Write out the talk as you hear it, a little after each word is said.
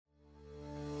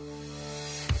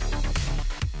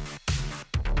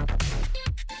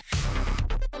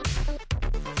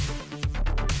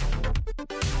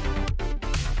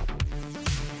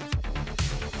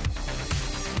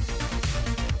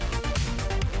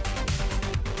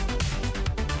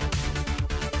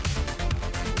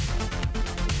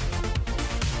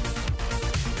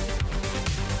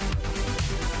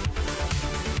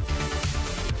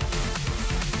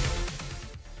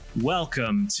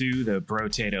Welcome to the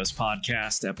Brotatoes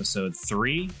podcast, episode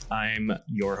 3. I'm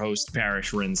your host,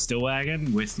 Parrish Rin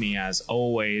Stillwagon. With me, as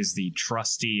always, the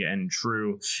trusty and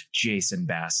true Jason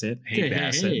Bassett. Hey,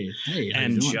 Bassett. Hey,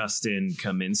 and Justin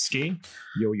Kaminsky.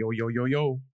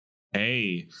 Yo.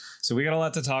 Hey. So we got a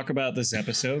lot to talk about this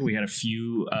episode. We had a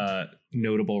few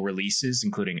notable releases,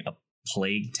 including A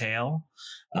Plague Tale,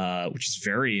 which is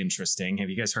very interesting.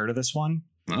 Have you guys heard of this one?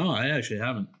 No, I actually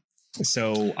haven't.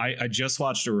 So I just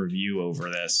watched a review over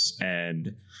this,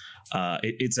 and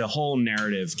it's a whole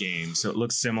narrative game. So it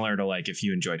looks similar to like if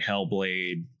you enjoyed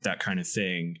Hellblade, that kind of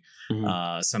thing,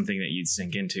 something that you'd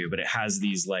sink into. But it has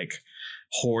these like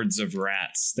hordes of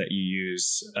rats that you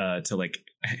use to like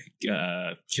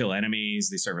kill enemies.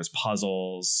 They serve as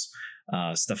puzzles,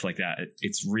 stuff like that.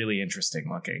 It's really interesting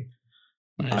looking.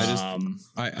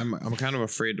 I'm kind of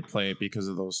afraid to play it because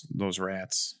of those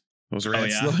rats. Those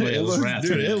rats. Oh, yeah? It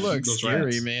looks scary,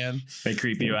 rats. Man. They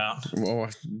creep you out. Oh,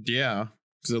 yeah,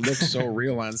 because it looks so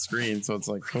real on screen. So it's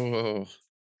like, oh.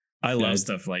 I love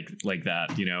stuff like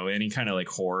that. You know, any kind of like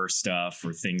horror stuff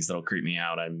or things that'll creep me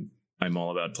out. I'm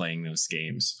all about playing those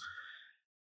games.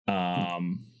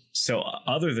 So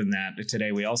other than that,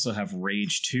 today we also have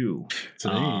Rage 2.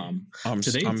 I'm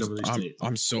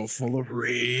so full of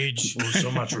rage. Oh,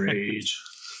 so much rage.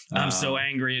 I'm so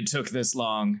angry it took this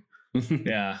long.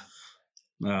 Yeah.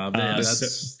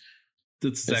 That's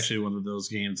actually one of those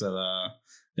games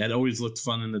that always looked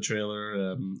fun in the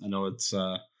trailer. I know it's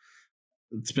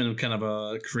been kind of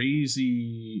a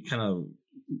crazy kind of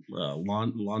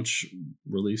launch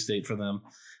release date for them.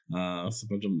 So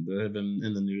they've been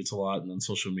in the news a lot and on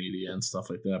social media and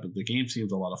stuff like that. But the game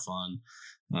seems a lot of fun.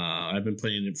 I've been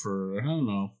playing it for, I don't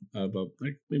know, about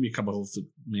like maybe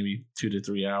maybe 2 to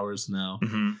 3 hours now.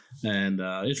 And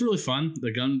it's really fun.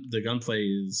 The gunplay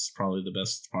is probably the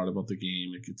best part about the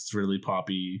game. It's really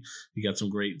poppy. You got some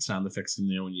great sound effects in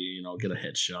there when you get a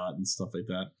headshot and stuff like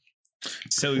that.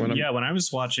 So when I was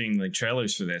watching like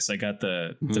trailers for this, I got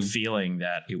the feeling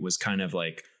that it was kind of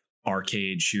like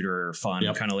arcade shooter fun,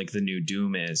 kind of like the new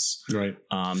Doom is. Right.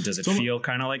 Does it feel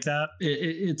kind of like that?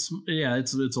 It's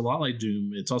a lot like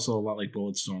Doom. It's also a lot like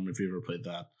Bulletstorm if you ever played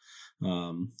that.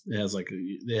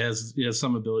 It has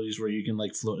some abilities where you can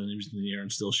like float enemies in the air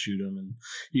and still shoot them, and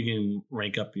you can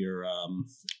rank up your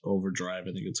overdrive,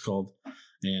 I think it's called,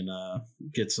 and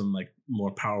get some like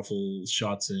more powerful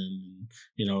shots in.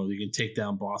 You can take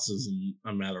down bosses in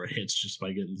a matter of hits just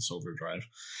by getting this overdrive.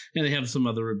 And they have some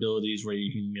other abilities where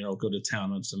you can go to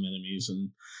town on some enemies, and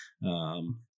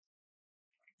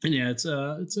yeah, it's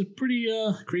a pretty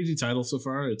crazy title so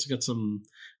far. It's got some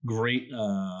great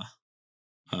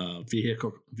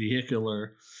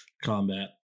vehicular combat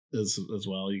as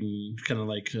well. You can kind of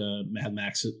like Mad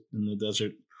Max it in the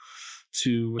desert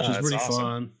too, which is pretty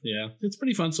fun. Yeah, it's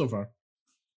pretty fun so far.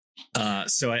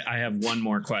 So I have one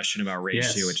more question about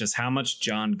Rage 2, which is how much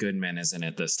John Goodman is in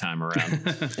it this time around?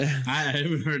 I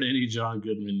haven't heard any John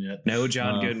Goodman yet. No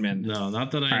John Goodman. No,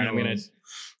 not that I know. I'm gonna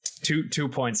two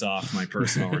points off my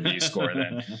personal review score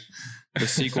then. The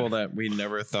sequel that we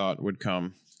never thought would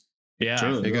come. Yeah,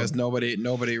 true, because nobody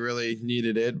really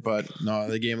needed it, but no,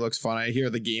 the game looks fun. I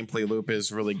hear the gameplay loop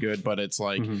is really good, but it's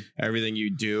like everything you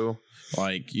do,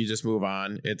 like you just move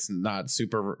on. It's not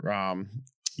super.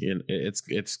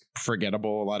 It's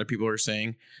forgettable. A lot of people are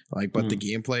saying but the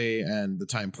gameplay and the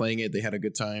time playing it, they had a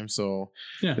good time. So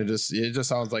it just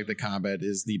sounds like the combat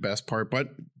is the best part,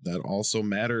 but that also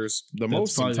matters the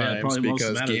most sometimes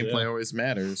because gameplay always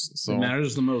matters. So it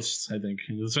matters the most, I think,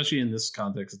 especially in this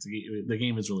context. The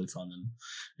game is really fun,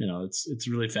 and it's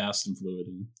really fast and fluid,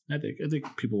 and I think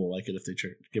people will like it if they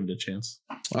give it a chance.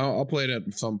 I'll play it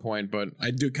at some point, but I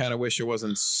do kind of wish it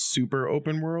wasn't super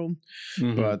open world,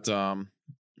 but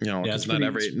because not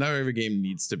every game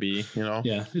needs to be,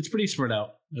 Yeah, it's pretty spread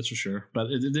out, that's for sure. But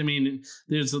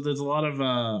there's a lot of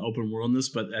open worldness,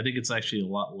 but I think it's actually a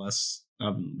lot less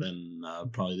than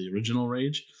probably the original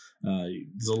Rage.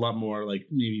 There's a lot more like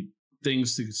maybe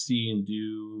things to see and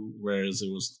do, whereas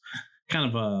it was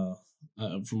kind of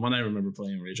from what I remember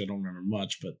playing Rage, I don't remember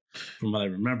much, but from what I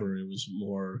remember, it was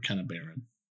more kind of barren.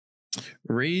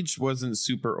 Rage wasn't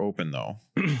super open though.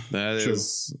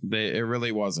 It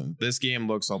really wasn't. This game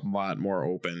looks a lot more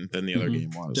open than the other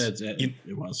game was. It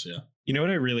was, yeah. You know what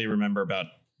I really remember about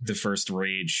the first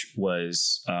Rage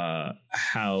was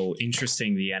how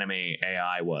interesting the enemy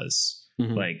AI was.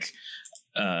 Like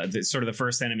the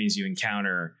first enemies you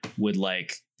encounter would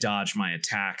like dodge my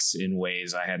attacks in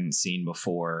ways I hadn't seen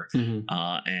before,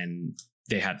 and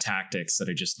they had tactics that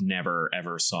I just never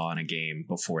ever saw in a game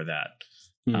before that.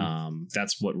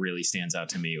 That's what really stands out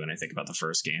to me when I think about the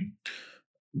first game.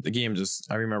 the game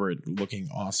I remember it looking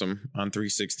awesome on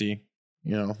 360.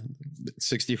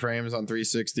 60 frames on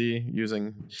 360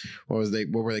 using what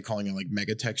were they calling it, like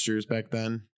mega textures back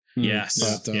then? Yes.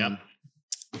 But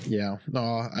yeah, no,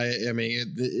 I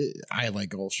mean I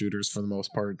like all shooters for the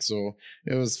most part, so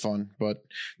it was fun. But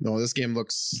no, this game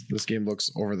looks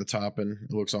over the top and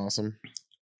it looks awesome.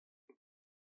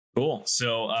 Cool.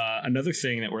 So another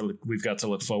thing that we've got to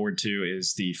look forward to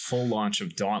is the full launch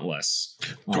of Dauntless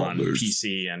on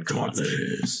PC and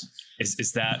consoles.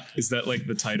 Is that like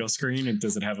the title screen, and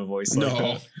does it have a voice like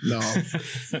that? No.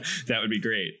 That would be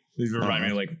great. These remind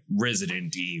me of like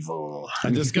Resident Evil.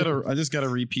 I just gotta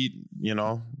repeat,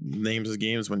 names of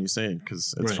games when you say it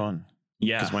because it's fun.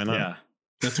 Yeah. Because why not? Yeah.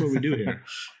 That's what we do here.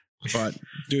 But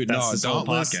dude, that's this whole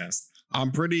Dauntless podcast.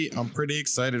 I'm pretty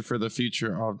excited for the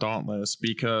future of Dauntless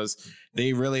because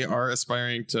they really are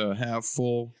aspiring to have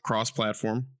full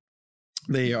cross-platform.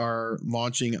 They are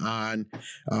launching on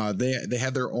they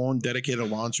had their own dedicated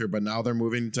launcher, but now they're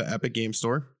moving to Epic Game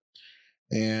Store,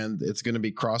 and it's going to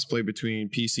be crossplay between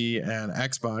PC and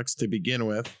Xbox to begin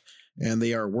with, and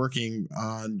they are working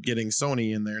on getting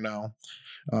Sony in there now.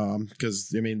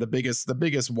 Because I mean the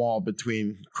biggest wall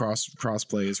between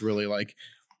crossplay is really like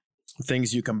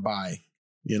things you can buy,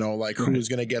 like who's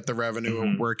going to get the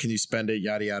revenue, where can you spend it,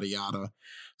 yada yada yada.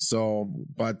 So,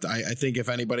 but I think if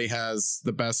anybody has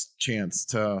the best chance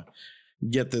to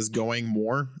get this going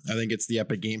more, I think it's the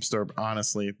Epic Game Store,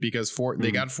 honestly, because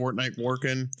they got Fortnite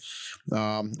working,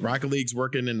 Rocket League's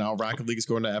working, and now Rocket League's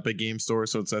going to Epic Game Store,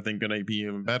 so it's I think going to be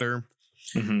even better.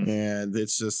 And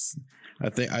it's just, I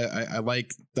think I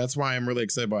like, that's why I'm really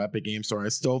excited about Epic Game Store. I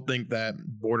still think that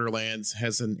Borderlands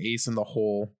has an ace in the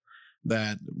hole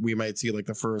that we might see like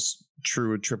the first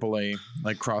true AAA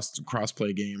like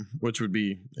crossplay game, which would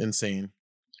be insane.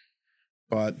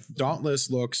 But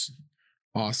Dauntless looks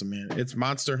awesome, man. It's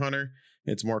Monster Hunter.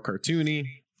 It's more cartoony.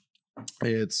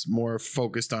 It's more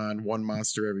focused on one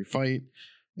monster every fight.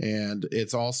 And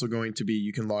it's also going to be,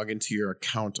 you can log into your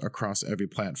account across every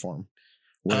platform.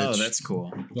 That's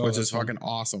cool. Which is fucking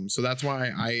awesome. So that's why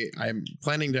I'm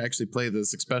planning to actually play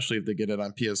this, especially if they get it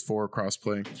on PS4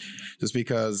 crossplay, just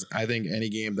because I think any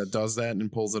game that does that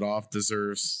and pulls it off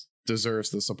deserves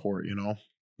the support,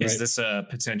 Is this a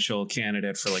potential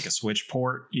candidate for like a Switch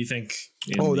port, you think?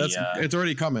 It's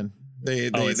already coming. They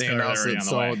announced it,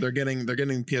 so they're getting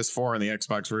PS4 and the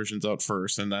Xbox versions out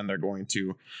first, and then they're going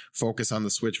to focus on the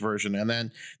Switch version, and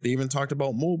then they even talked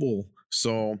about mobile,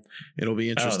 so it'll be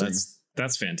interesting.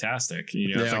 That's fantastic.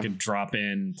 If I could drop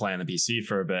in, play on the PC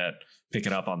for a bit, pick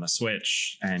it up on the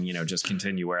Switch, and just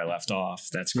continue where I left off.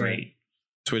 That's great. Right.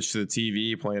 Switch to the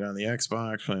TV, play it on the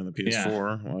Xbox, play on the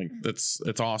PS4. Yeah. Like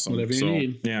it's awesome. Whatever you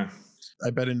need. Yeah.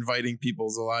 I bet inviting people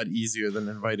is a lot easier than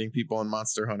inviting people in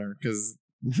Monster Hunter, because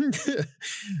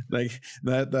like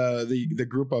that the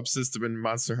group up system in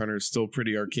Monster Hunter is still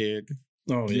pretty archaic.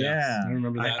 Oh yeah, I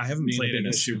remember that. I haven't played it in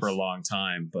a super long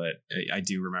time, but I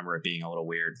do remember it being a little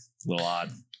weird, a little odd.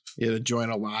 You had to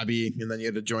join a lobby, and then you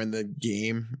had to join the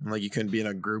game, and like you couldn't be in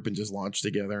a group and just launch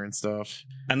together and stuff.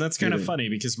 And that's kind of funny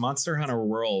because Monster Hunter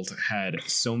World had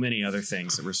so many other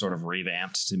things that were sort of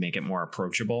revamped to make it more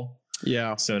approachable.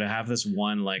 Yeah. So to have this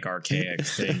one like archaic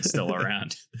thing still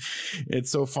around.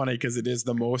 It's so funny because it is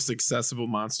the most accessible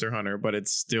Monster Hunter, but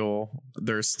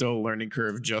there's still a learning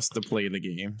curve just to play the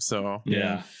game. So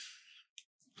yeah.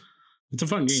 It's a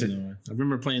fun game though. I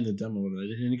remember playing the demo of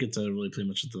it. I didn't get to really play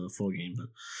much of the full game, but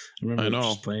I remember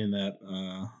just playing that.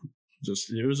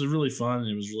 It was really fun.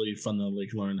 It was really fun to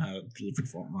like learn how the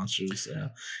different monsters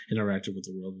interacted with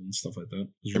the world and stuff like that.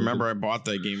 I remember I bought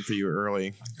that game for you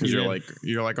early because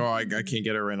you're like, oh, I can't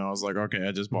get it right now. I was like, okay,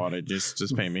 I just bought it.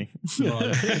 Just pay me. Well,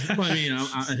 I mean,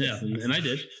 and I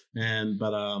did.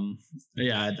 But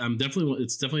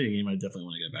it's definitely a game I definitely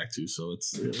want to get back to. So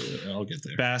I'll get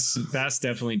there. Bass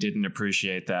definitely didn't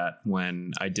appreciate that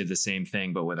when I did the same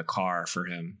thing, but with a car for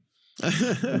him.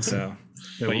 So,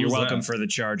 but you're welcome for the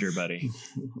charger, buddy.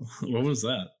 What was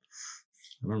that?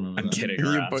 I don't remember. I'm kidding.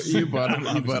 You bought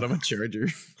him a charger.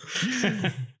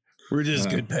 We're just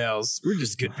good pals.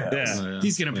 Yeah.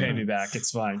 He's gonna pay me back. It's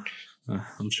fine.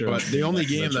 I'm sure. But the only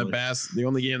game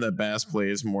that Bass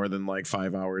plays more than like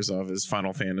 5 hours of is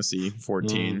Final Fantasy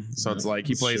 14. So it's like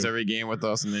he plays every game with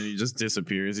us and then he just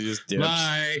disappears. He just dips.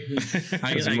 Bye.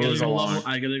 I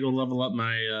gotta go level up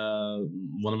my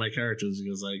one of my characters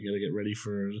because I gotta get ready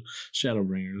for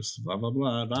Shadowbringers. Blah blah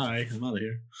blah. Bye. I'm out of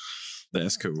here.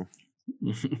 That's cool.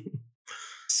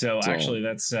 So actually,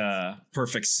 that's a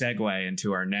perfect segue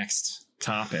into our next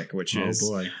topic, which is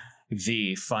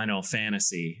the Final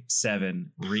Fantasy VII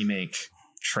remake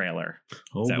trailer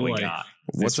that we got.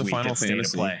 What's a Final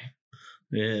Fantasy?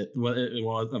 A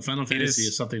Final Fantasy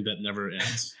is something that never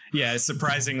ends. Yeah, it's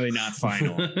surprisingly not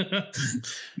final.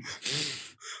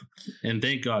 And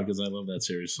thank God, because I love that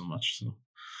series so much. So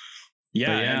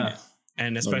yeah.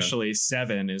 And especially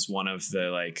 7 is one of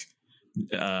the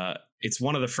it's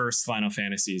one of the first Final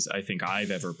Fantasies I think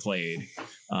I've ever played.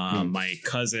 My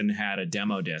cousin had a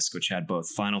demo disc which had both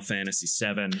Final Fantasy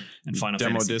 7 and Final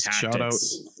demo Fantasy disc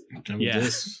Tactics. Shout out.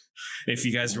 Disc. If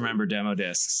you guys remember demo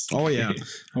discs. Oh yeah,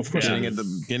 of course.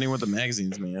 Getting with the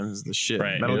magazines, man, is the shit.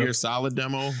 Right. Metal Gear Solid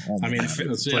demo. I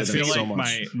feel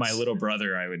like my little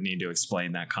brother, I would need to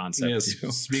explain that concept. Yes.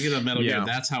 Speaking of Metal Gear,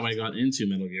 that's how I got into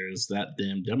Metal Gear, is that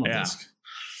damn demo disc.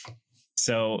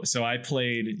 So I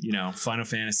played, Final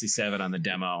Fantasy 7 on the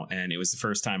demo, and it was the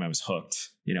first time I was hooked,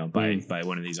 by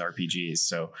one of these RPGs.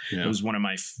 So it was one of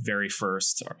my very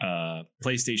first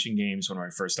PlayStation games, one of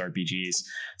my first RPGs.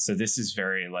 So this is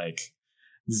very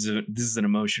this is an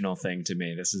emotional thing to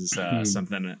me. This is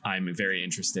something I'm very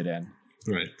interested in.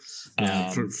 Right.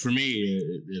 For me,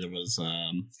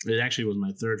 it actually was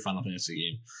my third Final Fantasy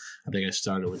game. I think I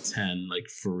started with 10,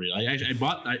 for real. I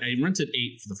rented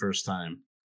 8 for the first time.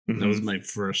 That was my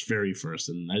very first,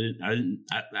 and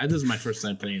this is my first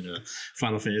time playing a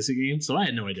Final Fantasy game, so I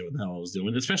had no idea what the hell I was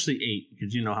doing, especially 8,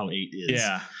 because you know how 8 is.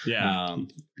 Yeah.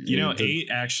 8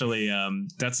 actually,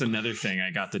 that's another thing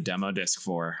I got the demo disc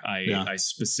for. I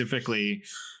specifically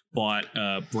bought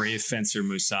Brave Fencer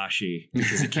Musashi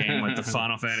because it came with the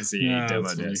Final Fantasy 8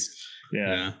 demo disc.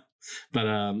 Yeah. But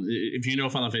if you know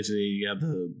Final Fantasy, you have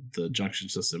the junction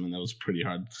system, and that was pretty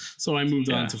hard. So I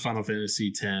moved on to Final Fantasy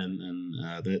X, and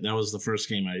that was the first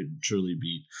game I truly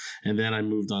beat. And then I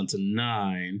moved on to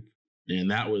 9, and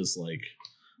that was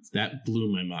that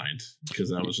blew my mind,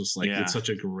 because I was just it's such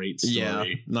a great story. Yeah,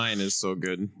 9 is so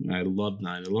good. I loved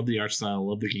 9. I love the art style. I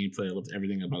love the gameplay. I loved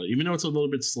everything about it. Even though it's a little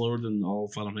bit slower than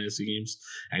all Final Fantasy games,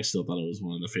 I still thought it was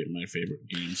one of my favorite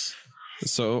games.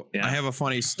 So I have a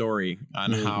funny story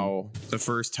on how the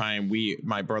first time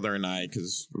my brother and I,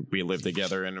 because we lived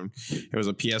together, and it was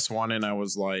a PS1 and I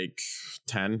was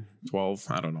 10, 12,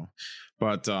 I don't know.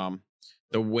 But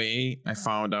the way I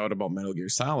found out about Metal Gear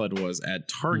Solid was at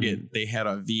Target, they had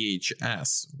a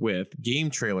VHS with game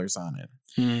trailers on it.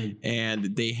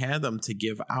 And they had them to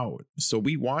give out. So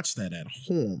we watched that at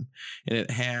home, and it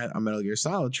had a Metal Gear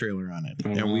Solid trailer on it.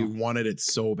 And we wanted it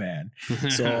so bad.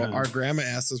 So our grandma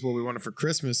asked us what we wanted for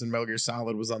Christmas, and Metal Gear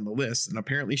Solid was on the list. And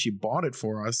apparently she bought it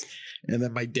for us. And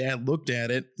then my dad looked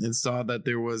at it and saw that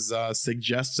there was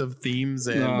suggestive themes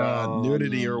and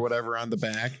nudity or whatever on the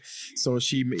back. So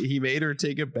he made her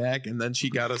take it back, and then she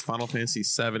got us Final Fantasy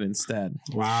 7 instead.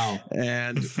 Wow.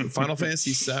 And Final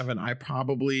Fantasy 7,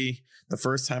 the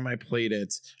first time I played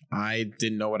it, I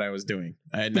didn't know what I was doing.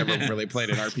 I had never really played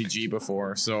an RPG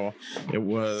before. So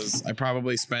I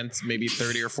probably spent maybe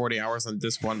 30 or 40 hours on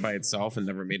disc 1 by itself and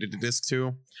never made it to disc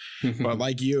 2. But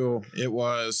like you, it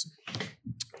was,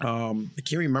 I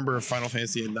can't remember Final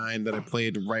Fantasy 9 that I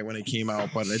played right when it came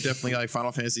out, but it definitely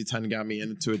Final Fantasy 10 got me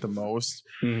into it the most.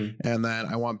 And then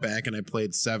I went back and I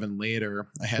played 7 later.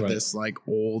 I had this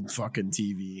old fucking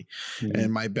TV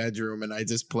in my bedroom, and I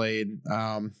just played,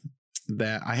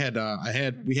 that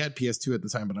we had PS2 at the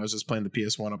time, but I was just playing the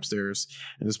PS1 upstairs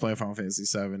and just playing Final Fantasy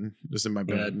 7 just in my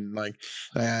bed, and I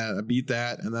beat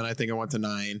that, and then I think I went to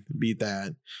 9, beat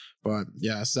that. But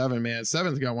yeah, 7, man,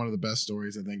 7's got one of the best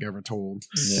stories I think ever told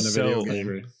in a video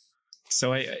game.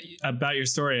 So about your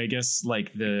story, I guess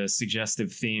the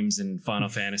suggestive themes in Final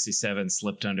Fantasy VII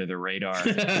slipped under the radar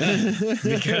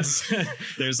because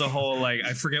there's a whole I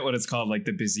forget what it's called,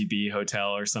 the Busy Bee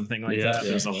Hotel or something like that.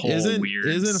 There's a whole weird.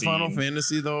 Isn't scene. Final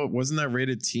Fantasy though? Wasn't that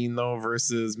rated teen though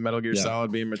versus Metal Gear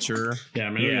Solid being mature?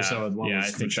 Yeah, Metal Gear Solid 1. Yeah, I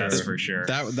think that's for sure.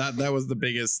 That was the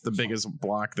biggest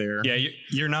block there. Yeah,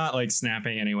 you're not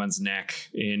snapping anyone's neck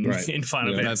in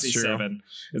Final Fantasy VII.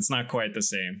 It's not quite the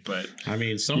same, but I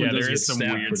mean, there is some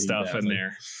weird stuff in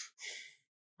there.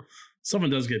 Someone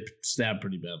does get stabbed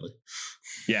pretty badly.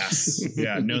 Yes.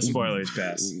 Yeah. No spoilers,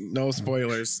 Pass. No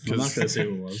spoilers. I'm not going to say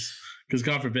who it was, because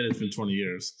God forbid it's been 20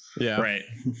 years. Yeah. Right.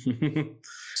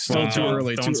 Still too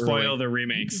early. Don't spoil the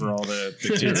remake for all the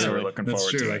kids who are looking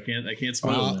forward to it. I can't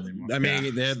spoil it anymore. I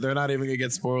mean, they're not even going to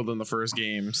get spoiled in the first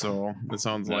game, so it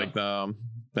sounds like the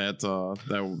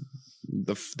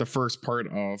first part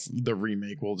of the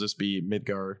remake will just be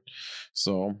Midgar.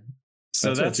 So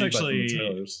that's actually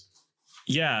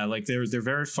they're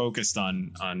very focused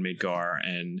on Midgar,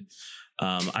 and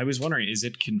I was wondering, is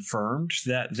it confirmed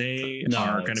that they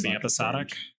are going to be episodic?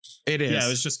 Confirmed. It is. Yeah, it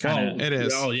was just kind of. It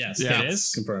is. Oh yes, yeah. It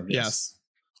is confirmed. Yes.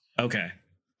 Okay.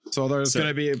 So there's going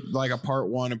to be a part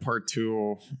 1 and part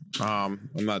 2. I'm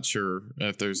not sure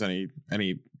if there's any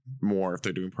more if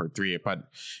they're doing part 3, but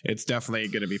it's definitely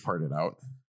going to be parted out.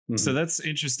 So that's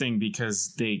interesting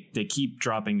because they keep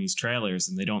dropping these trailers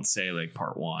and they don't say like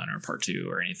part 1 or part 2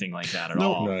 or anything like that at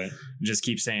all. Right. Just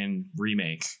keep saying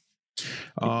remake.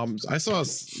 I saw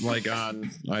like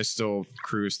I still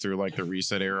cruise through like the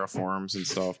Reset Era forums and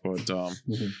stuff, but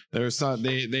there's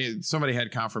somebody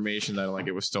had confirmation that like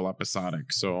it was still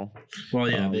episodic. So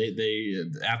they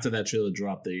after that trailer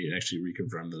dropped, they actually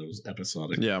reconfirmed that it was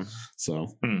episodic. Yeah.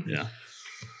 So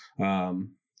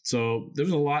so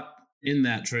there's a lot in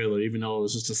that trailer, even though it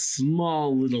was just a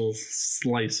small little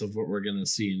slice of what we're going to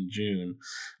see in June.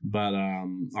 But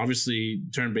obviously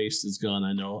turn-based is gone.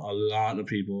 I know a lot of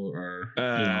people are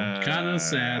kind of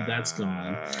sad that's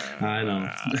gone. I know.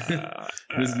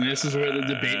 This is where the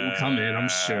debate will come in, I'm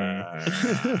sure.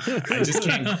 I just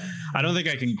can't. I don't think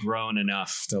I can groan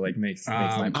enough to like make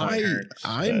my point heard.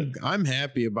 I'm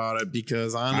happy about it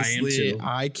because honestly,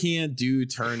 I can't do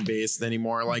turn-based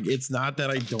anymore. Like, it's not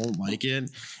that I don't like it.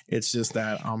 It's just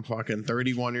that I'm fucking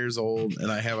 31 years old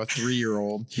and I have a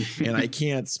 3-year-old and I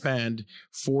can't spend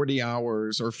 40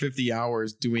 hours or 50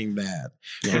 hours doing that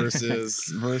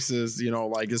versus, you know,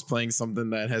 like just playing something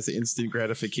that has instant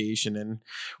gratification, and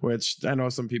which I know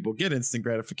some people get instant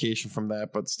gratification from that,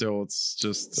 but still it's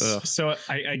just So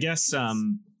I guess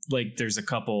like there's a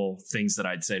couple things that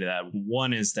I'd say to that.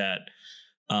 One is that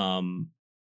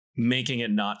making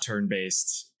it not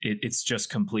turn-based, it's just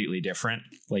completely different.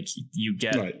 Like you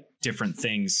get different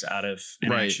things out of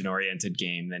an action-oriented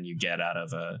game than you get out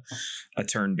of a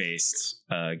turn-based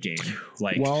game.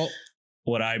 Like,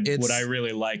 what I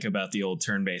really like about the old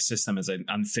turn-based system is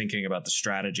I'm thinking about the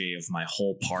strategy of my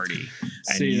whole party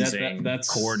and using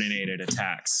that's coordinated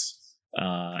attacks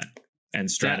and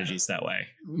strategies that way.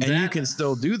 And you can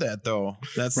still do that though.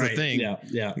 That's the thing.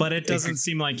 Yeah. But it doesn't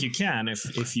seem like you can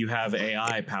if you have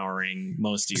AI powering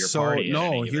most of your party.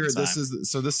 No, this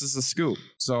is the scoop.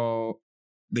 So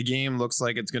the game looks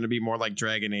like it's going to be more like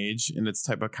Dragon Age in its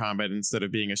type of combat instead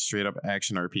of being a straight up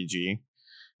action RPG.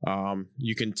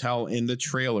 You can tell in the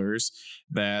trailers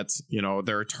that, you know,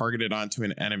 they're targeted onto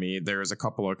an enemy. There's a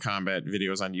couple of combat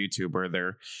videos on YouTube where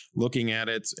they're looking at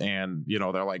it and, you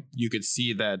know, they're like, you could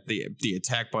see that the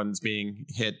attack button's being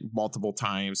hit multiple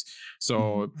times.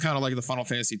 So kind of like the Final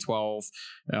Fantasy 12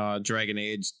 Dragon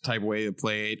Age type way to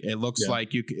play it. It looks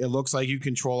like you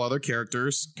control other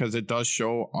characters because it does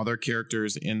show other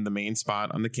characters in the main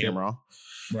spot on the camera.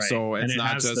 Right. So it's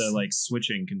not just the like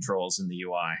switching controls in the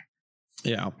UI.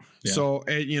 Yeah. So,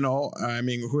 you know, I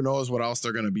mean, who knows what else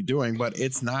they're going to be doing, but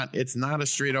it's not a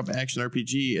straight up action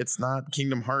RPG. It's not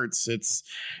Kingdom Hearts. It's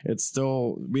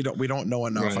still, we don't know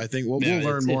enough. I think we'll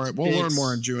learn more. We'll learn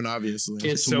more in June, obviously.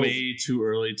 It's way too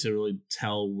early to really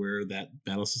tell where that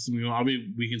battle system is going. I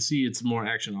mean, we can see it's more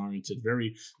action oriented.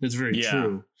 That's very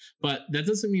true. But that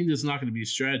doesn't mean there's not going to be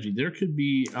strategy. There could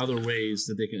be other ways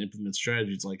that they can implement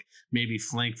strategies, like maybe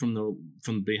flank from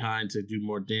behind to do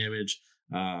more damage.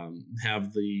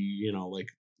 Have the, you know, like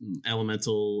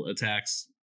elemental attacks,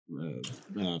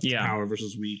 power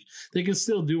versus weak. They can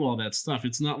still do all that stuff.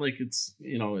 It's not like it's,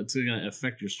 you know, it's going to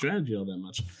affect your strategy all that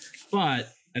much. But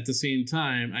at the same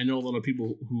time, I know a lot of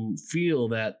people who feel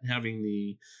that having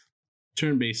the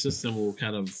turn-based system will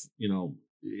kind of, you know,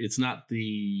 it's not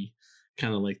the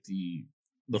kind of like the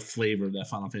flavor that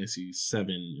Final Fantasy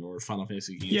 7 or Final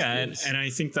Fantasy games is. And I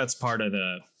think that's part of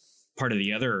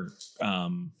the other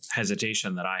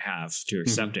hesitation that I have to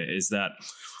accept it is that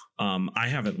I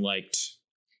haven't liked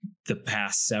the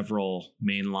past several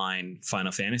mainline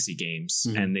Final Fantasy games,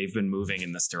 and they've been moving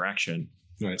in this direction.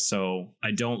 Right. So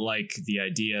I don't like the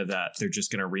idea that they're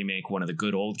just going to remake one of the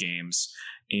good old games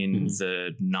in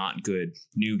the not good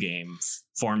new game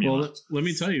formula. Well, let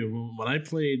me tell you, when I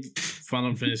played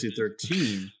Final Fantasy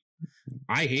 13,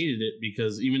 I hated it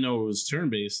because even though it was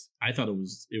turn-based, I thought it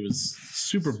was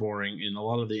super boring, and a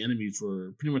lot of the enemies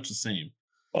were pretty much the same.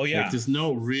 Oh yeah, like, there's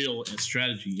no real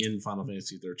strategy in Final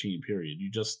Fantasy 13. Period. You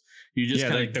just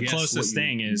like the closest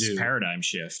thing is paradigm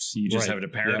shift. You just have a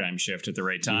paradigm shift at the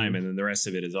right time, and then the rest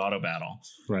of it is auto battle.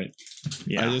 Right.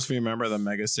 Yeah. I just remember the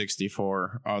Mega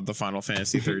 64 of the Final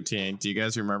Fantasy 13. Do you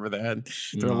guys remember that?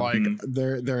 They're like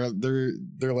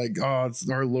they're like, oh, it's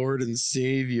our Lord and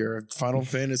Savior, Final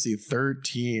Fantasy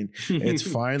 13. It's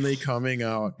finally coming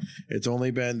out. It's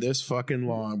only been this fucking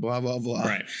long. Blah blah blah.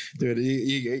 Right, dude.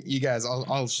 You guys,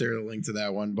 I'll share the link to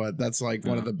that one, but that's like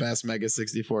one of the best Mega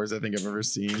 64s I think I've ever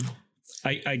seen.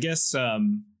 I guess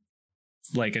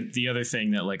like the other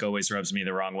thing that like always rubs me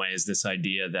the wrong way is this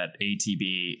idea that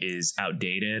ATB is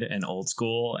outdated and old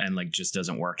school and like just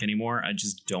doesn't work anymore. I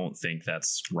just don't think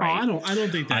that's right. I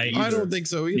don't think that either. I don't think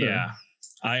so either. Yeah.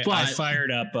 I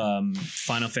fired up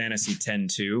Final Fantasy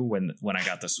X-2 when I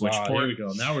got the Switch port. Here we go.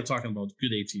 Now we're talking about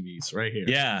good ATVs right here.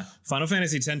 Yeah, Final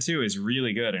Fantasy X-2 is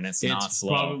really good, and it's not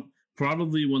slow.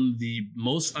 Probably one of the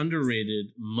most underrated,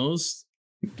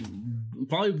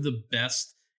 probably the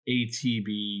best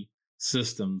ATV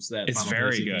systems that it's Final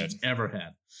very Fantasy good ever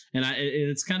had. And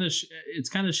it's kind of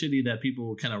shitty that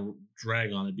people kind of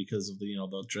drag on it because of the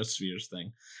dress spheres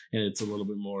thing, and it's a little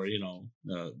bit more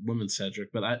women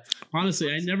centric. But I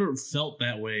never felt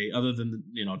that way, other than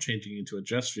changing into a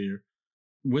dress sphere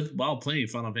while playing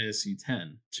Final Fantasy X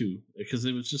too, because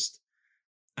it was just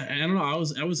I don't know. I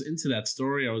was into that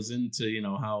story. I was into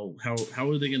how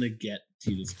are they gonna get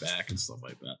Tidus back and stuff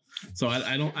like that. So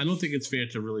I don't think it's fair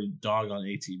to really dog on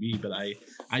ATV, but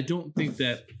I don't think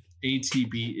that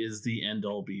ATB is the end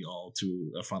all be all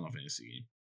to a Final Fantasy game.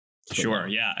 So, sure,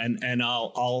 yeah, and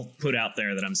I'll put out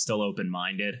there that I'm still open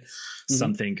minded. Mm-hmm.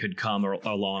 Something could come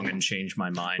along and change my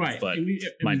mind, right. But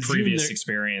my recent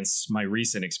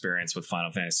experience with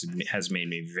Final Fantasy has made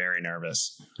me very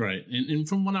nervous. Right, and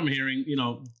from what I'm hearing,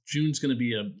 June's going to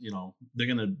be they're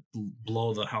going to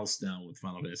blow the house down with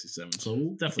Final Fantasy 7, so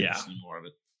we'll definitely see more of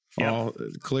it. Well,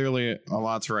 clearly a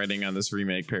lot's riding on this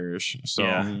remake, Parrish. So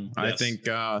I think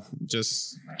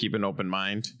just keep an open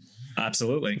mind.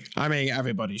 Absolutely. I mean,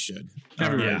 everybody should.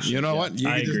 You know what? You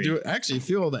can just do it. Actually,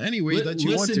 feel any way that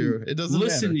you want to. It doesn't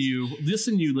matter. You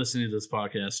listening to this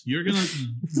podcast. You're gonna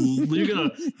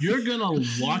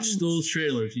watch those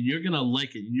trailers and you're gonna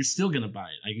like it and you're still gonna buy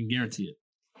it. I can guarantee it.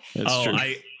 That's true.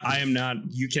 I am not.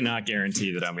 You cannot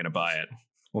guarantee that I'm gonna buy it.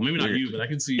 Well, maybe not you, but I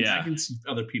can see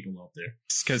other people out there.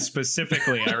 Because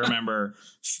specifically, I remember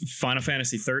Final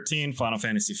Fantasy 13, Final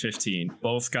Fantasy 15,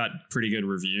 both got pretty good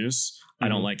reviews. I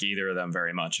don't like either of them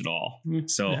very much at all.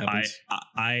 So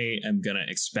I am going to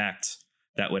expect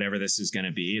that whatever this is going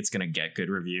to be, it's going to get good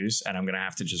reviews, and I'm going to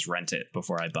have to just rent it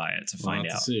before I buy it to find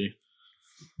out.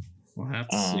 We'll have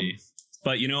to see.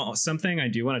 But something I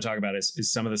do want to talk about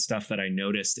is some of the stuff that I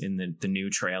noticed in the new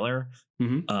trailer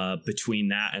between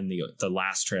that and the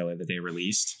last trailer that they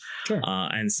released. Sure.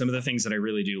 And some of the things that I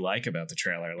really do like about the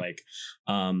trailer, like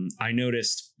I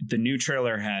noticed the new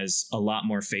trailer has a lot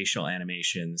more facial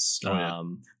animations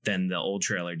than the old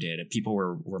trailer did. People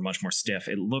were much more stiff.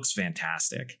 It looks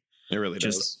fantastic. It really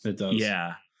does. It does.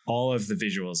 Yeah. All of the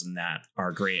visuals in that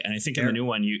are great. And I think in the new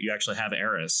one, you actually have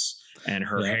Eris, and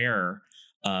her hair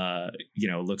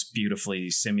looks beautifully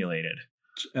simulated.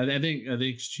 I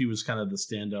think she was kind of the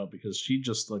standout because she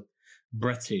just looked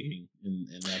breathtaking in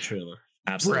that trailer.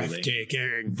 Absolutely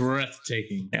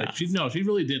breathtaking. Yeah. Like she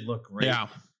really did look great. Yeah,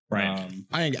 right.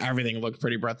 I think everything looked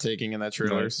pretty breathtaking in that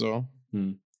trailer. Right. So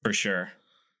for sure.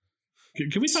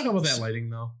 Can we talk about that lighting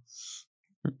though?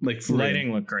 Like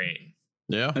lighting looked great.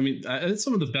 Yeah, I mean it's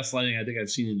some of the best lighting I think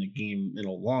I've seen in a game in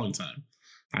a long time.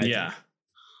 Yeah,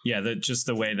 just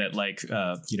the way that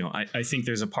I think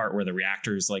there's a part where the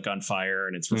reactor is like on fire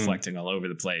and it's reflecting all over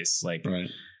the place. Like,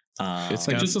 right. It's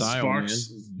like just style, the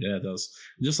sparks. Man. Yeah, it does.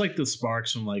 Just like the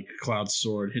sparks from like Cloud's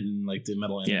sword hitting like the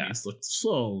metal enemies look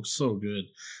so good.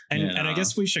 And I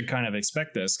guess we should kind of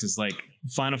expect this because like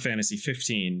Final Fantasy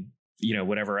 15,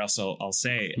 whatever else I'll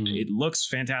say, it looks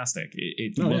fantastic.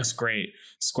 It looks great.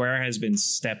 Square has been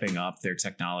stepping up their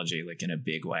technology like in a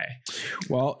big way.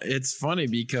 Well, it's funny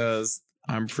because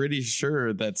I'm pretty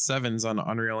sure that 7's on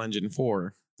Unreal Engine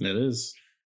 4. It is.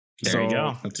 There you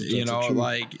go. That's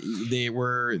like they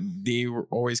were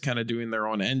always kind of doing their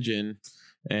own engine,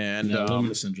 and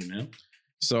Luminous engine, yeah.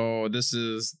 So this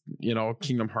is,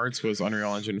 Kingdom Hearts was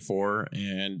Unreal Engine 4,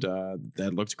 and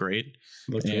that looked great.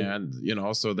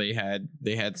 So they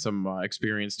had some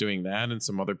experience doing that, and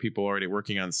some other people already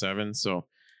working on 7. So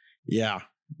yeah.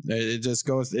 It just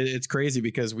goes, it's crazy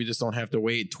because we just don't have to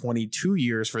wait 22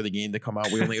 years for the game to come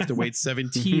out. We only have to wait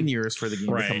 17 years for the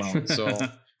game to come out.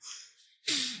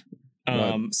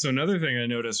 So another thing I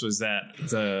noticed was that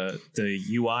the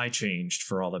UI changed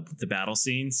for all the battle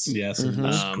scenes. Yes, it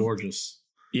was gorgeous.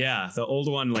 Yeah, the old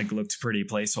one looked pretty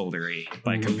placeholdery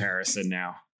by comparison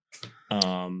now.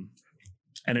 And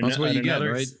that's what you get,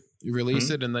 right? You release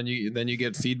it, and then you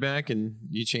get feedback, and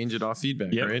you change it off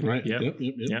feedback, right? Right.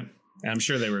 Yep. I'm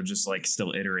sure they were just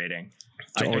still iterating.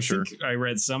 I think I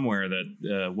read somewhere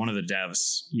that one of the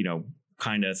devs,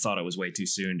 kind of thought it was way too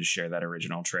soon to share that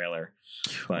original trailer.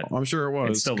 But I'm sure it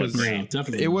was. It still looked great.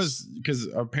 Definitely. It was because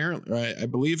apparently, I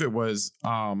believe it was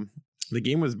the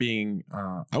game was being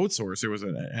outsourced. It was at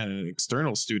an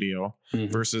external studio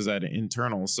versus at an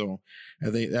internal. So I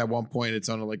think at one point it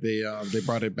sounded like they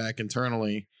brought it back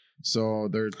internally So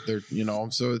they're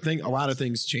so I think a lot of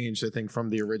things changed. I think from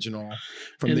the original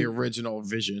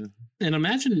vision. And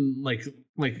imagine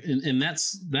and that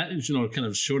is kind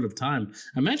of short of time.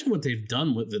 Imagine what they've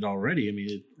done with it already. I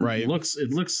mean, it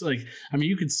looks like, I mean,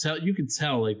 you could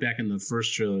tell like back in the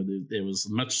first trailer it was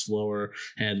much slower,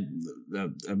 had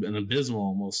an abysmal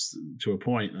almost to a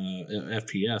point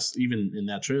FPS even in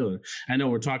that trailer. I know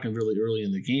we're talking really early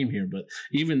in the game here, but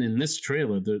even in this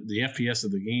trailer, the FPS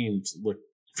of the game look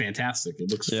fantastic.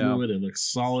 It looks fluid. It looks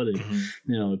solid.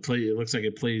 It looks like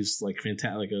it plays like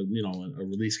fantastic, like a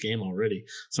release game already.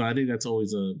 So I think that's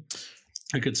always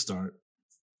a good start.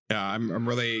 Yeah, I'm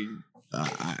really.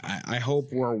 I hope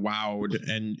we're wowed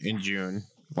in June.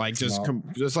 Like just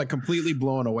like completely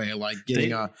blown away. Like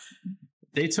getting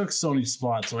They took Sony's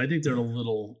spot, so I think they're a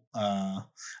little.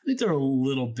 They're a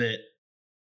little bit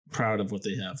proud of what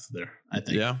they have there. I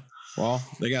think. Yeah. Well,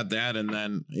 they got that, and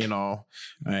then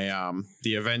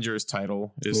the Avengers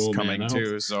title is coming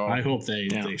too. So I hope they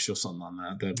show something on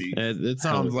that. That'd be. It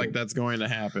sounds like that's going to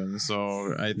happen.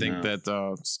 So I think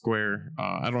that Square.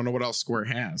 I don't know what else Square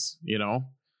has.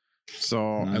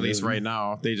 So at least right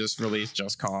now they just released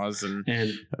Just Cause and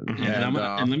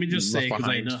let me just say, because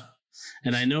I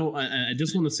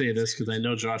just want to say this because I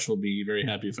know Josh will be very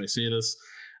happy if I say this.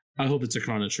 I hope it's a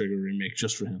Chrono Trigger remake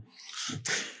just for him.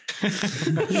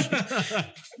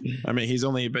 I mean, he's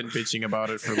only been bitching about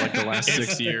it for like the last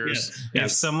 6 years. Yeah.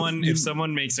 If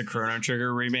someone makes a Chrono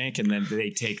Trigger remake and then they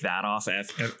take that off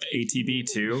ATB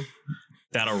too,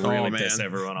 that'll really piss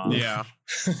everyone off. Yeah.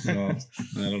 Well,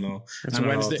 I don't know.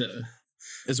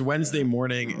 It's Wednesday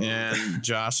morning, and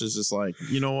Josh is just like,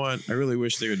 you know what? I really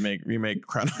wish they would remake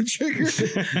Chrono Trigger.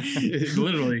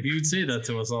 Literally, he would say that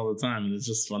to us all the time, and it's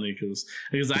just funny because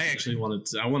I actually want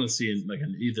to see like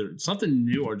either something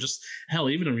new or just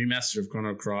hell, even a remaster of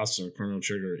Chrono Cross or Chrono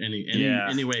Trigger. Any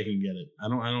way I can get it. I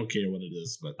don't care what it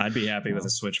is, but I'd be happy with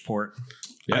a Switch port.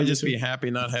 Yeah, I'd just be happy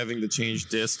not having to change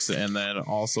discs and then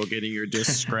also getting your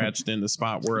disc scratched in the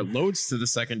spot where it loads to the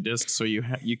second disc, so you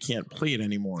can't play it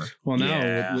anymore. Well,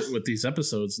 now with these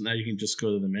episodes, now you can just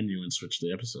go to the menu and switch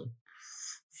the episode.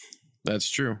 That's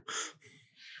true.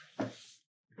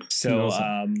 So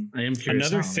I am curious.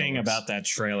 Another thing about that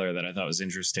trailer that I thought was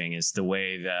interesting is the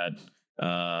way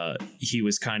that he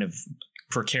was kind of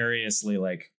precariously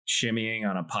like shimmying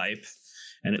on a pipe.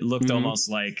 And it looked almost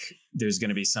like there's going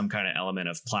to be some kind of element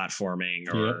of platforming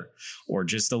or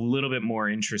just a little bit more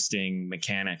interesting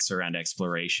mechanics around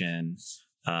exploration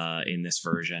in this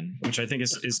version, which I think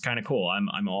is kind of cool.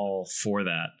 I'm all for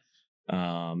that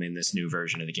in this new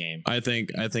version of the game. I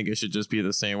think it should just be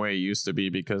the same way it used to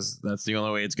be because that's the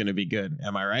only way it's going to be good.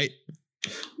 Am I right?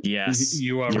 Yes,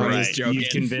 you are right. You've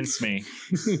convinced me.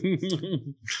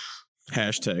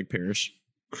 Hashtag Parrish.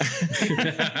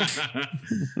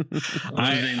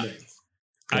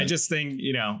 I just think,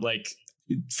 like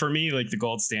for me, like the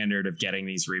gold standard of getting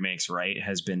these remakes right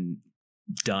has been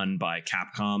done by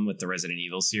Capcom with the Resident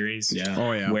Evil series. Yeah.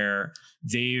 Oh yeah. Where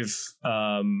they've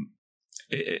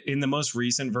in the most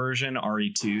recent version,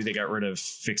 RE2, they got rid of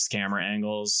fixed camera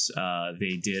angles.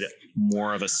 They did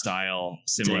more of a style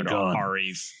similar to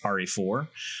RE4,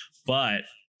 but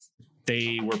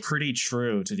they were pretty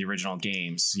true to the original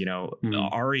games.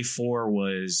 RE4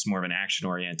 was more of an action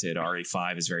oriented.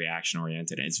 RE5 is very action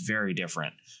oriented, and it's very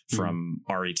different from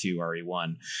RE2,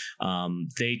 RE1.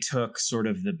 They took sort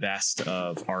of the best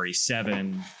of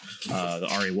RE7, the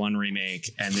RE1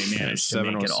 remake, and they managed to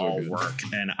make it all work.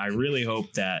 And I really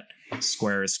hope that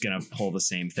Square is going to pull the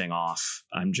same thing off.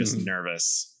 I'm just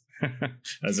nervous.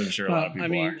 As I'm sure a lot of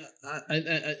people are.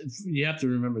 I you have to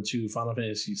remember too, Final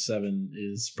Fantasy VII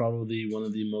is probably one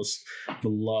of the most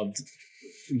beloved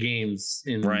games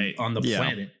on the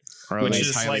planet. Or which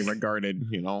is highly regarded,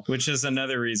 Which is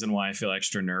another reason why I feel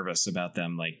extra nervous about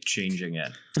them changing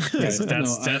it.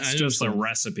 That's just a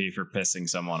recipe for pissing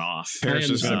someone off. Parrish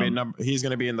is going to be he's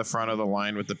going to be in the front of the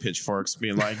line with the pitchforks,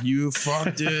 being like, "You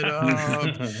fucked it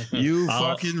up. You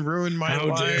fucking ruined my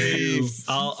life."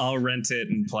 I'll rent it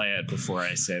and play it before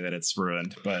I say that it's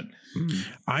ruined. But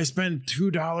I spent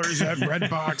 $2 at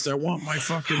Redbox. I want my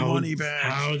fucking money back.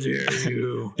 How dare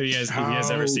you? Have you guys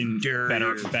ever seen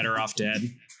Better Off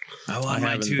Dead? I want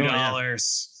my $2.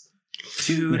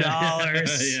 $2.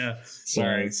 Yeah.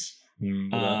 Sorry.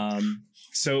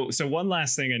 So one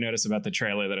last thing I noticed about the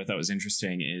trailer that I thought was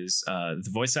interesting is the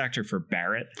voice actor for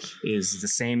Barrett is the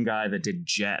same guy that did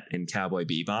Jet in Cowboy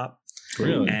Bebop.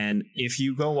 Really? And if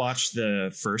you go watch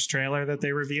the first trailer that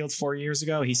they revealed 4 years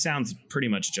ago, he sounds pretty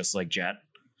much just like Jet.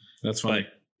 That's funny.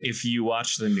 if you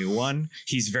watch the new one,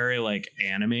 he's very like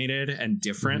animated and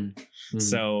different. Mm-hmm.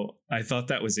 So I thought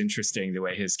that was interesting, the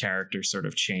way his character sort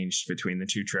of changed between the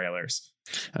two trailers.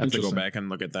 I have to go back and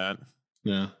look at that.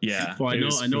 Yeah. Well, I know.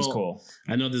 It was cool.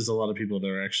 I know there's a lot of people that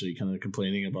are actually kind of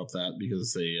complaining about that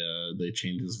because they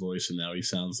changed his voice and now he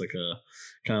sounds like a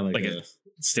kind of like a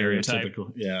stereotype.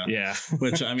 Yeah.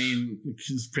 Which I mean,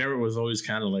 Parrot was always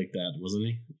kind of like that, wasn't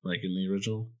he? Like in the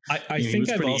original. I think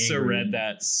I've also read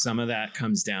that some of that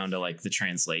comes down to like the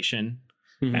translation,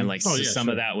 and like some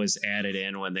of that was added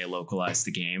in when they localized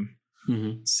the game.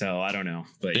 Mm-hmm. So I don't know,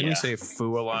 but didn't he say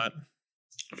 "foo" a lot?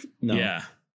 No. Yeah.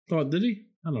 Oh, did he?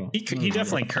 I don't know. He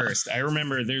definitely cursed. I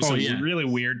remember there's a really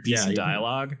weird piece of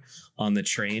dialogue on the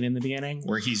train in the beginning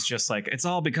where he's just like, it's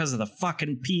all because of the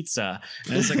fucking pizza.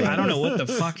 And it's like, I don't know what the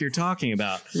fuck you're talking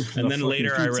about. And then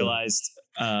later I realized,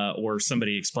 or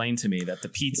somebody explained to me, that the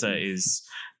pizza is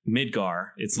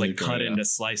Midgar. It's like cut into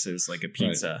slices like a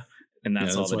pizza. Right. And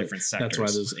that's all the different sectors. That's why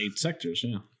there's 8 sectors.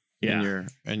 Yeah.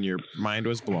 And your mind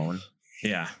was blown.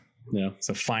 Yeah. Yeah.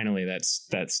 So finally,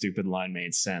 that stupid line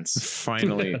made sense.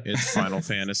 Finally, it's Final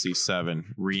Fantasy VII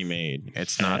remade.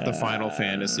 It's not the Final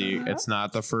Fantasy. It's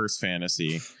not the first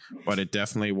fantasy, but it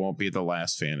definitely won't be the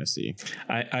last fantasy.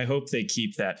 I hope they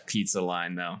keep that pizza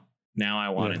line, though. Now I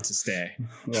want it to stay.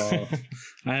 Well,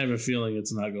 I have a feeling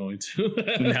it's not going to.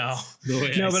 No.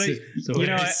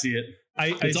 I see it.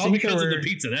 It's all because of the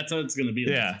pizza. That's how it's going to be.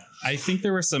 Yeah. I think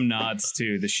there were some nods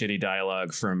to the shitty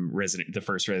dialogue from the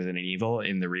first Resident Evil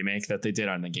in the remake that they did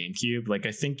on the GameCube. Like,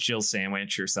 I think Jill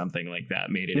Sandwich or something like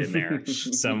that made it in there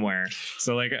somewhere.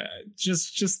 So like,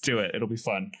 just do it. It'll be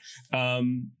fun.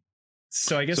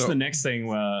 So I guess the next thing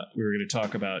we were going to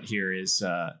talk about here is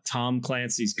Tom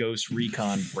Clancy's Ghost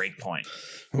Recon Breakpoint.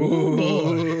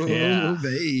 Ooh, yeah,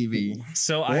 baby.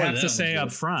 So I have to say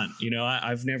up front,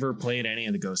 I've never played any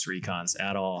of the Ghost Recons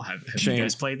at all. Have you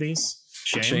guys played these?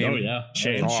 Shame. Oh yeah,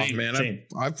 Shame. Man,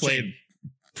 I've played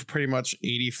pretty much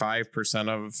 85%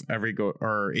 of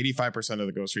 85% of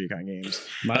the Ghost Recon games.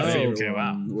 My favorite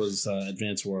one was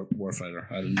Advanced Warfighter.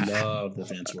 I love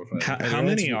Advanced Warfighter. How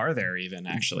many are there even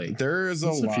actually? There's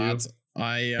a lot.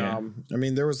 I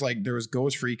mean, there was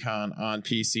Ghost Recon on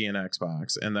PC and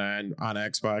Xbox, and then on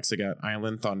Xbox it got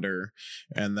Island Thunder,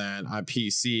 and then on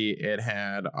PC it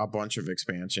had a bunch of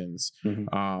expansions.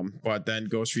 Mm-hmm. But then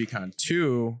Ghost Recon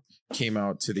 2 came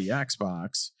out to the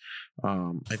Xbox.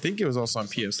 I think it was also on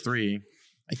PS3.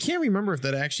 I can't remember if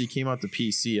that actually came out to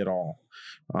PC at all.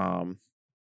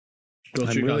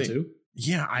 Ghost Recon 2?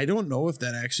 Yeah, I don't know if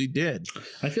that actually did.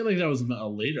 I feel like that was a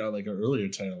later, like an earlier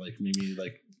title, like maybe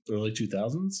like early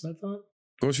 2000s, I thought.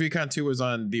 Ghost Recon 2 was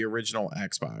on the original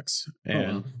Xbox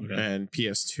and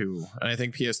PS2. And I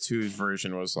think PS2's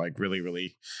version was like really,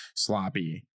 really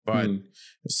sloppy. But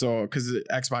so because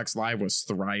Xbox Live was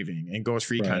thriving and Ghost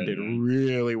Recon did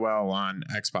really well on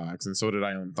Xbox, and so did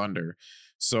Island Thunder.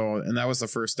 So, and that was the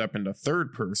first step into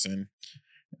third person.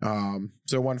 So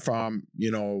it went from,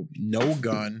 no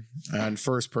gun and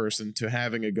first person to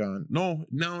having a gun. No,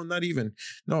 not even.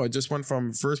 No, it just went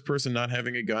from first person not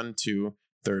having a gun to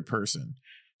third person.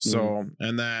 So,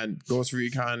 and then Ghost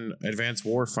Recon Advanced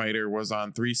Warfighter was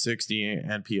on 360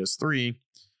 and PS3.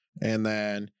 And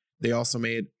then they also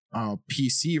made a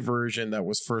PC version that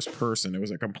was first person. It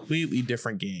was a completely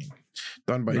different game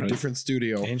done by a different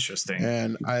studio. Interesting.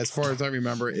 And as far as I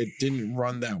remember, it didn't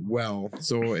run that well.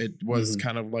 So it was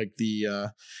kind of like the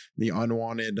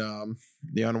unwanted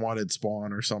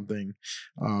spawn or something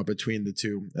between the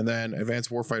two. And then Advanced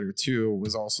Warfighter 2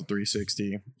 was also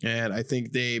 360. And I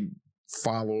think they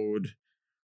followed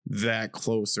that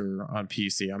closer on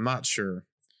PC. I'm not sure.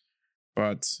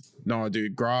 But no,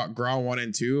 dude, Graw 1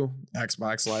 and 2,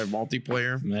 Xbox Live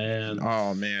multiplayer. Man.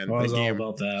 Oh, man. I was all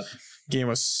about that. Game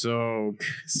was so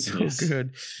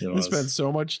good. We spent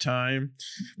so much time.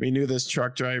 We knew this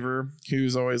truck driver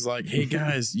who's always like, hey,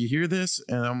 guys, you hear this?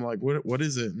 And I'm like, what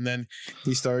is it? And then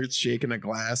he starts shaking a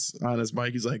glass on his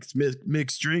mic. He's like,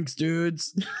 mixed drinks,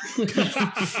 dudes.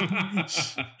 That's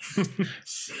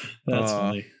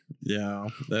funny. Yeah,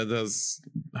 that does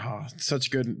such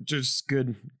good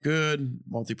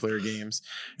multiplayer games.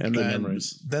 And good then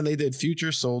memories. Then they did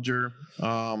Future Soldier,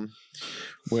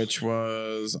 which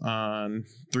was on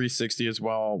 360 as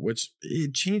well, which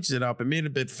it changed it up. It made it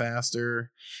a bit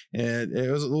faster, and it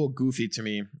was a little goofy to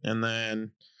me. And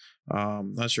then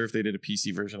not sure if they did a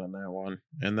PC version on that one.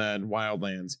 And then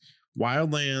Wildlands,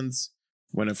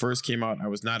 when it first came out, I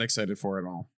was not excited for it at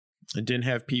all. It didn't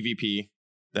have PvP.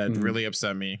 That really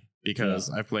upset me because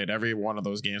I played every one of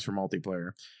those games for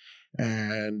multiplayer.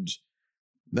 And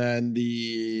then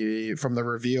from the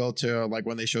reveal to like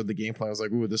when they showed the gameplay, I was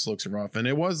like, ooh, this looks rough. And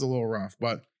it was a little rough,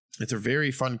 but It's a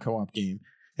very fun co-op game,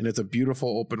 and it's a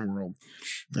beautiful open world,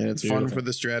 and it's fun for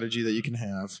the strategy that you can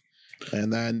have.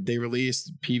 And then they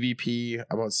released PvP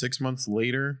about 6 months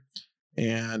later,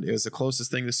 and it was the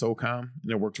closest thing to SOCOM,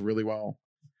 and it worked really well.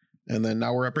 And then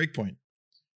now we're at Breakpoint.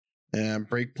 And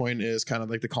Breakpoint is kind of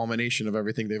like the culmination of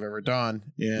everything they've ever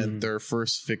done in their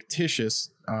first fictitious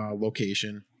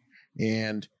location.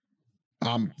 And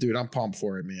dude, I'm pumped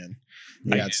for it, man.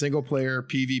 You got single player,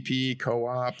 PvP,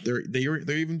 co-op. They're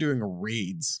even doing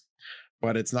raids,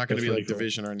 but it's not going to be like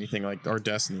Division or anything like or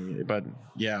Destiny. But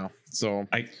yeah, so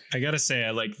I gotta say,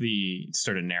 I like the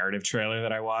sort of narrative trailer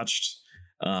that I watched.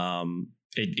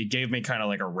 It gave me kind of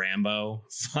like a Rambo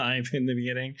vibe in the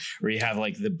beginning, where you have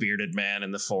like the bearded man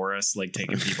in the forest, like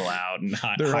taking people out and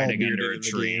hiding under a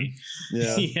tree.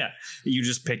 Yeah. Yeah. You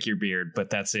just pick your beard, but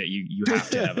that's it. You have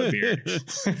to have a beard.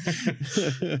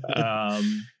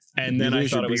 And then I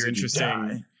thought it was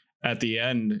interesting. At the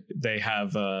end, they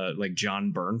have like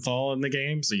John Bernthal in the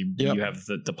game. So you have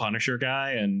the Punisher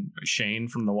guy and Shane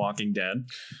from The Walking Dead.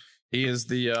 He is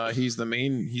he's the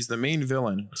main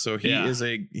villain. So he's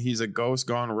a ghost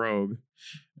gone rogue,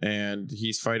 and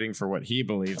he's fighting for what he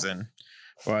believes in.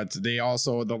 But they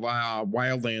also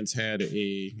Wildlands had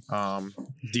a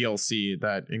DLC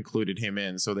that included him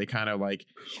in, so they kind of like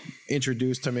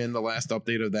introduced him in the last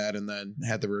update of that, and then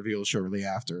had the reveal shortly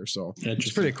after. So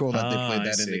it's pretty cool that they played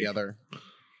that in together.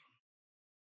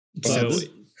 So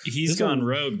he's gone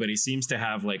rogue, but he seems to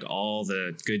have like all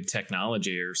the good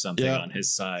technology or something on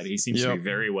his side. He seems to be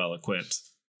very well equipped.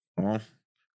 Well,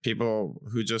 people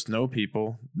who just know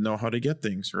people know how to get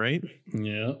things, right?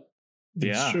 Yeah,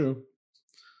 that's true.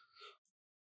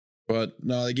 But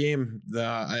no, the game,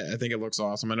 I think it looks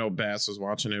awesome. I know Bass was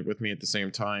watching it with me at the same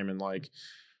time, and like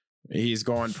he's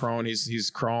going prone,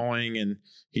 he's crawling, and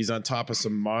he's on top of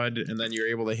some mud, and then you're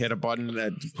able to hit a button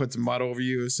that puts mud over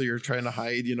you, so you're trying to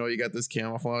hide. You know, you got this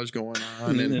camouflage going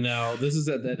on. And now this is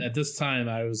at this time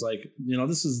I was like, you know,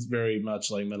 this is very much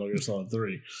like Metal Gear Solid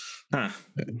 3. It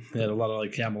had a lot of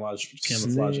like camouflage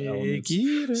elements. Snake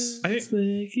Eater.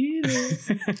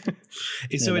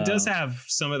 So it does have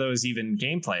some of those even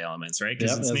gameplay elements, right?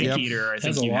 Because in Snake Eater, I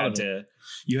think you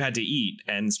had to eat,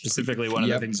 and specifically one of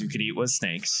the things you could eat was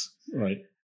snakes. Right.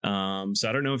 So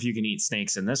I don't know if you can eat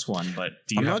snakes in this one, but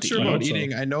I'm not sure about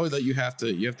eating. I know that you have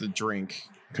to drink,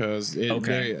 because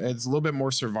it's a little bit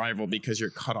more survival, because you're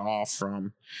cut off,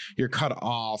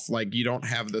 like you don't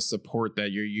have the support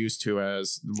that you're used to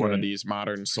as one of these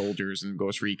modern soldiers in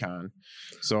Ghost Recon.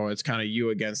 So it's kind of you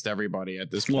against everybody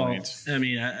at this point. I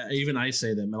mean, I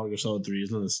say that Metal Gear Solid 3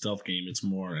 is not a stealth game. It's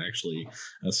more actually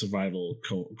a survival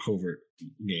covert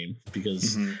game,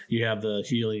 because you have the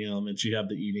healing elements, you have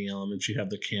the eating elements, you have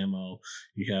the camo,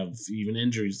 you have even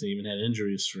injuries. They even had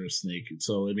injuries for a snake.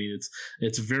 So I mean,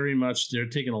 it's very much, they're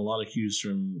taking a lot of cues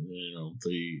from, you know,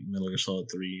 the Metal Gear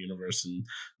Solid 3 universe and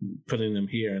putting them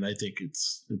here, and I think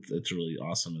it's really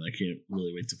awesome, and I can't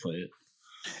really wait to play it.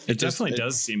 It definitely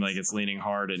does seem like it's leaning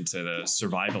hard into the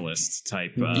survivalist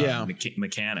type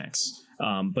mechanics.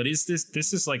 But is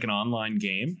this is like an online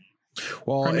game?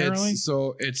 Well,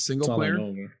 it's single player.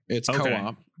 It's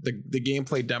co-op. The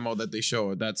gameplay demo that they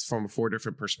showed, that's from 4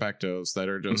 different perspectives that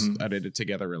are just edited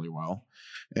together really well.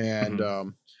 And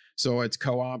so it's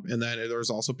co-op, and then there's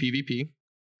also PvP.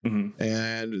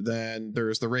 And then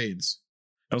there's the raids.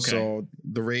 Okay. So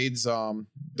the raids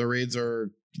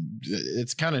are,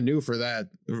 it's kind of new for that.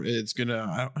 It's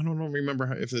gonna, I don't know,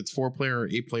 remember if it's 4-player or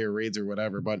 8-player raids or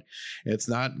whatever, but it's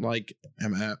not like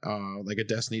a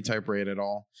Destiny type raid at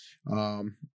all.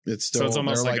 It's still, so it's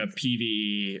almost like a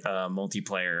PvE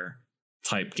multiplayer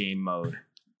type game mode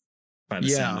by the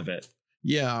sound of it.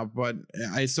 Yeah, but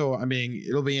I mean,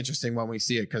 it'll be interesting when we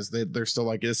see it, because they're still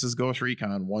like, this is Ghost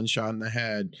Recon. 1 shot in the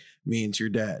head means you're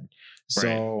dead.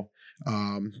 So.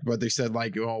 But they said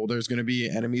like, oh, there's going to be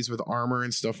enemies with armor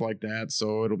and stuff like that.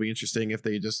 So it'll be interesting if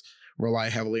they just rely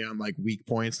heavily on like weak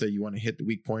points, that you want to hit the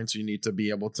weak points. You need to be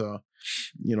able to,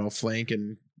 you know, flank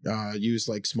and use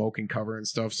like smoke and cover and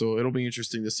stuff. So it'll be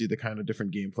interesting to see the kind of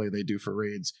different gameplay they do for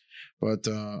raids. But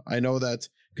I know that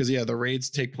because the raids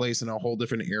take place in a whole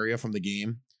different area from the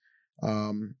game.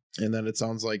 And then it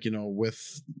sounds like, you know,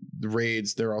 with the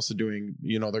raids, they're also doing,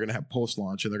 you know, they're going to have post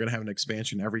launch, and they're going to have an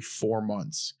expansion every 4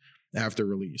 months after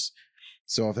release.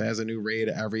 So if it has a new raid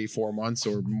every 4 months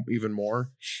or even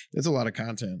more, it's a lot of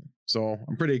content. So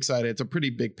I'm pretty excited. It's a pretty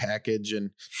big package, and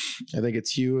I think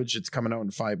it's huge. It's coming out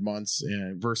in 5 months,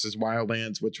 versus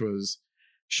Wildlands, which was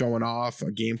showing off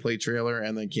a gameplay trailer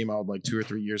and then came out like 2 or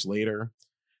 3 years later.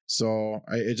 So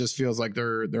it just feels like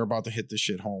they're about to hit this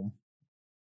shit home.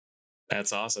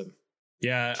 That's awesome.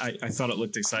 Yeah, I thought it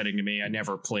looked exciting to me. I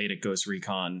never played a Ghost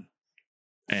Recon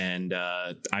and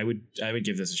I would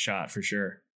give this a shot for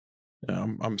sure.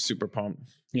 I'm super pumped.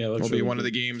 Yeah, it'll be one of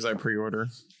the games I pre-order.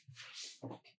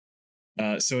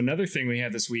 So another thing we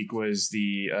had this week was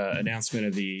the announcement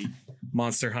of the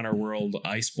Monster Hunter World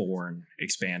Iceborne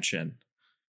expansion.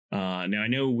 Now, I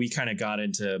know we kind of got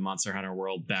into Monster Hunter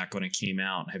World back when it came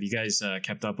out. Have you guys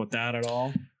kept up with that at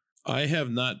all? I have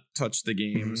not touched the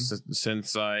game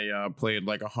since I played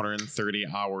like 130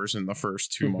 hours in the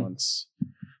first 2 months.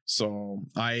 So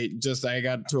I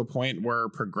got to a point where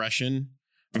progression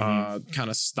kind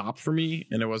of stopped for me,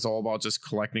 and it was all about just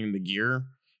collecting the gear.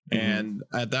 And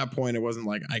at that point, it wasn't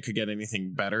like I could get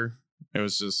anything better. It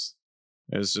was just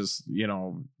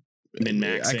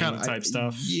min-maxing type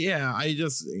stuff.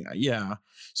 Yeah.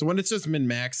 So when it's just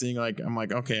min-maxing, like I'm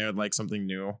like, okay, I'd like something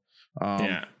new.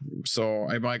 So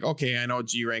I'm like, okay, I know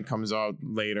G rank comes out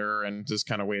later, and just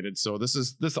kind of waited. So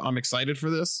this I'm excited for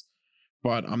this,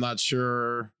 but I'm not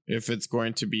sure if it's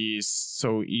going to be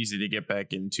so easy to get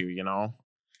back into,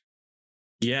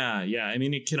 Yeah. I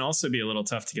mean, it can also be a little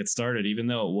tough to get started, even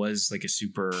though it was like a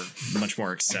super much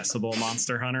more accessible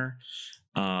Monster Hunter.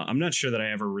 I'm not sure that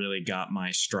I ever really got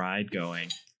my stride going,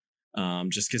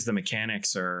 just because the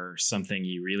mechanics are something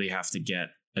you really have to get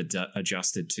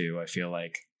adjusted to. I feel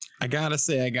like I gotta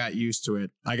say I got used to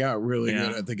it. I got really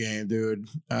good at the game, dude.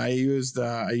 I used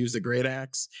a great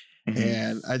axe,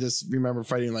 and I just remember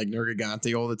fighting like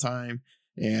Nergigante all the time,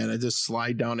 and I just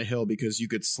slide down a hill because you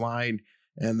could slide.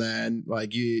 And then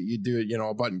like you do it,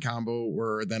 a button combo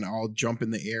where then I'll jump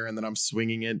in the air and then I'm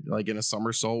swinging it like in a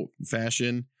somersault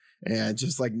fashion and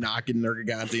just like knocking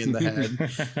Nergigante in the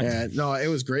head. And no, it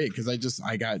was great because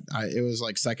it was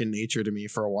like second nature to me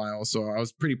for a while. So I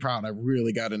was pretty proud. I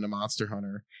really got into Monster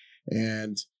Hunter,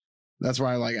 and that's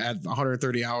why like at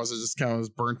 130 hours, I just kind of was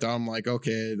burnt out. I'm like,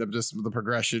 okay, the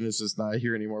progression is just not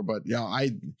here anymore. But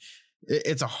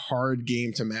it's a hard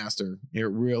game to master. It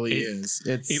really is.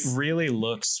 It really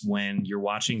looks, when you're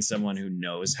watching someone who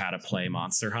knows how to play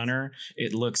Monster Hunter,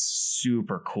 it looks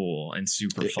super cool and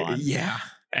super fun. Yeah.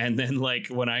 And then like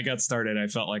when I got started, I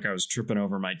felt like I was tripping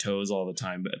over my toes all the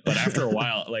time. But after a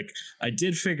while, like I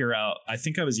did figure out, I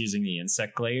think I was using the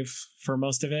insect glaive for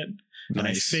most of it. Nice. And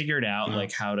I figured out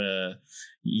like how to,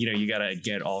 you got to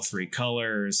get all three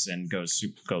colors and go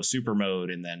super mode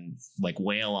and then like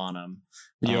wail on them.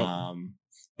 Yep.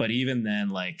 But even then,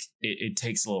 like it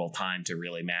takes a little time to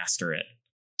really master it.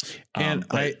 And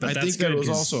I think that was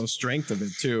also a strength of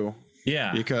it too.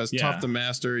 Yeah. Because tough to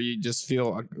master, you just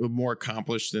feel more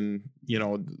accomplished, and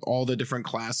all the different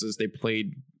classes they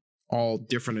played all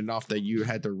different enough that you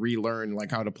had to relearn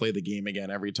like how to play the game again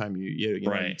every time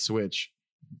you switch.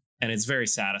 And it's very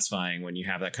satisfying when you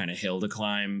have that kind of hill to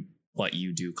climb, but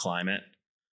you do climb it.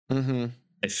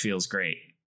 It feels great.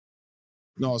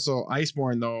 No, so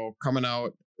Iceborne though coming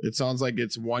out, it sounds like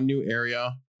it's one new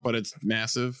area, but it's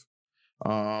massive.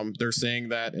 They're saying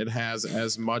that it has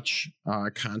as much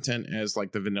content as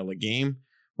like the vanilla game,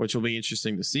 which will be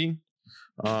interesting to see.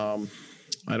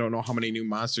 I don't know how many new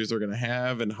monsters they're going to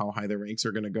have and how high the ranks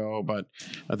are going to go, but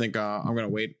I think I'm going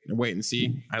to wait and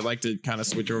see. I'd like to kind of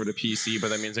switch over to PC, but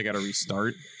that means I got to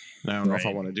restart. And I don't know if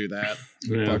I want to do that,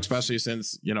 but especially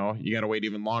since you got to wait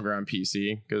even longer on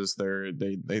PC because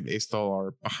they still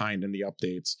are behind in the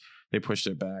updates. They pushed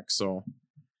it back, so.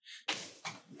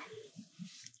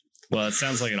 Well, it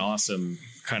sounds like an awesome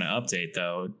kind of update,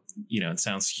 though. It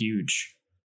sounds huge,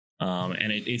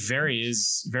 and it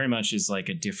very much is like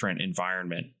a different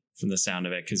environment from the sound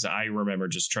of it. Because I remember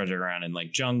just trudging around in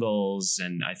like jungles,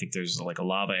 and I think there's like a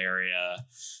lava area.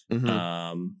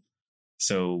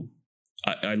 So.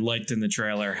 I liked in the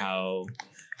trailer how,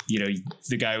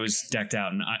 the guy was decked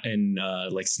out in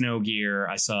like snow gear.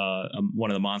 I saw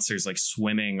one of the monsters like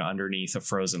swimming underneath a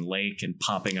frozen lake and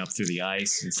popping up through the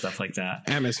ice and stuff like that.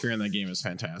 Atmosphere in that game is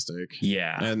fantastic.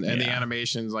 Yeah. And the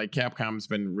animations, like Capcom's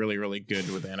been really, really good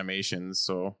with animations.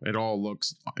 So it all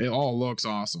looks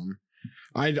awesome.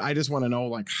 I just want to know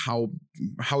like how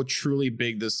truly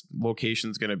big this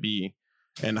location's going to be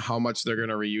and how much they're going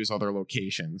to reuse other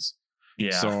locations.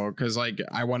 Yeah. So, because like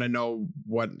I want to know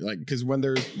what because when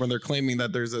they're claiming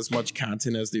that there's as much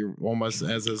content as almost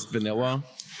as is vanilla,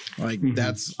 like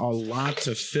that's a lot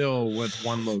to fill with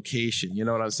one location. You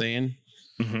know what I'm saying?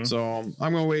 So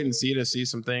I'm gonna wait and see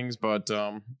some things, but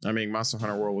I mean, Monster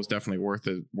Hunter World was definitely worth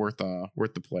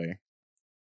the play.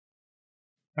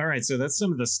 All right, so that's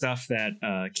some of the stuff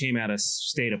that came out of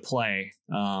State of Play.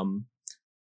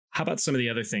 How about some of the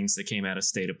other things that came out of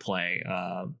State of Play?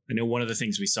 I know one of the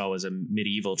things we saw was a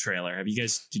Medieval trailer. Did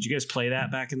you guys play that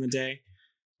back in the day?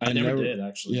 I never did,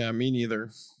 actually. Yeah, me neither.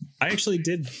 I actually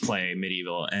did play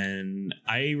Medieval, and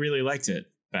I really liked it.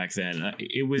 back then.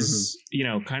 It was,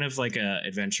 kind of like a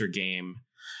adventure game.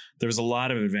 There was a lot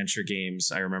of adventure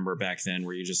games I remember back then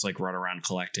where you just like run around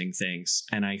collecting things.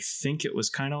 And I think it was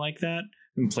kind of like that.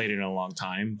 I haven't played it in a long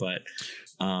time, but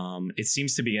it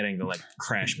seems to be getting the like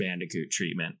Crash Bandicoot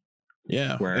treatment.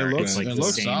 Yeah, where it looks like it the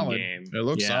looks same solid. game. It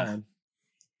looks solid.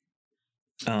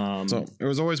 So it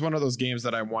was always one of those games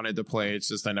that I wanted to play. It's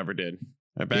just I never did.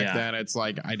 And back then, it's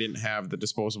like I didn't have the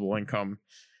disposable income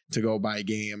to go buy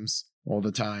games all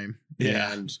the time.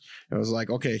 Yeah. And it was like,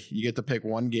 okay, you get to pick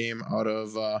one game out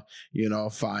of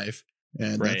 5,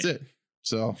 and that's it.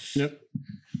 So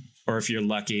or if you're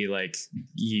lucky, like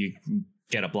you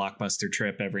get a Blockbuster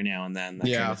trip every now and then, that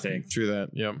kind of thing. True that.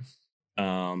 Yep.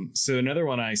 So another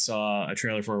one I saw a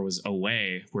trailer for was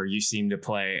Away, where you seem to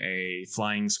play a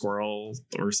flying squirrel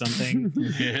or something.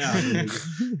 Yeah.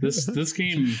 This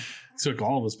game took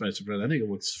all of us by surprise. I think it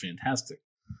looks fantastic.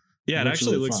 Yeah, it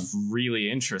actually looks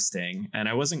really interesting. And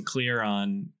I wasn't clear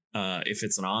on if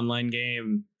it's an online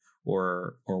game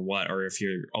or what, or if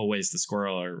you're always the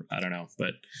squirrel, or I don't know.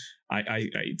 But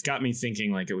it got me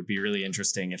thinking like it would be really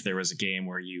interesting if there was a game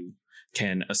where you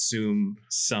can assume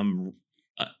some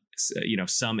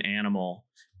animal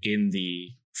in the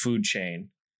food chain,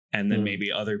 and then maybe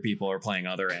other people are playing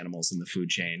other animals in the food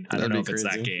chain. I don't know if it's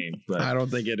that game, but I don't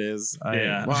think it is. I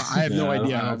have no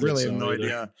idea. I really have no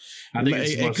idea. I think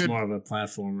it's much more of a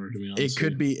platformer, to be honest.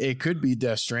 It could be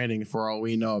Death Stranding for all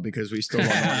we know, because we still don't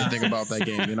know anything about that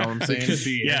game. You know what I'm saying? It could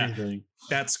be anything.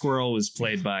 That squirrel was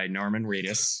played by Norman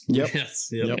Reedus. Yep.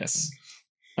 Yes.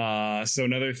 So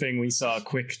another thing, we saw a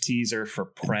quick teaser for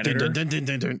Predator.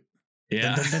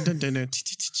 Yeah.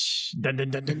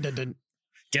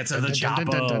 Get to the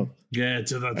chopper. Get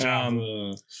to the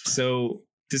chopper. So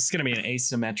this is going to be an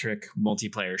asymmetric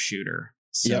multiplayer shooter.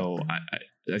 So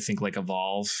I think like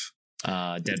Evolve,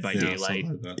 Dead by Daylight,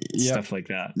 stuff like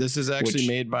that. This is actually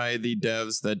made by the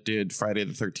devs that did Friday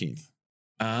the 13th.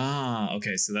 Ah,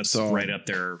 okay. So that's right up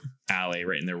their alley,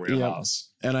 right in their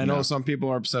wheelhouse. And I know some people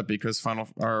are upset because Friday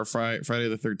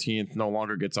the 13th no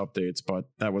longer gets updates, but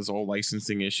that was all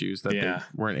licensing issues that they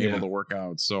weren't able to work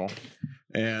out. So,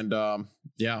 and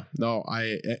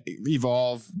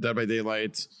Evolve, Dead by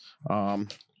Daylight. I'm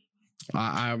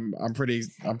pretty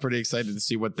excited to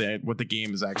see what the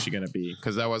game is actually going to be,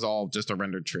 because that was all just a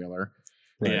rendered trailer.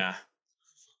 Right. Yeah.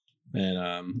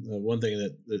 And one thing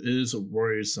that is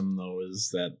worrisome, though, is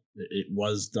that it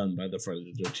was done by the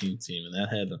Friday the 13th team, and that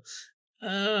had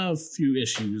a few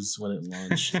issues when it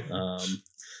launched.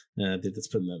 And I think that's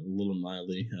putting that a little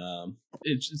mildly.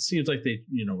 It seems like they,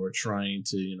 were trying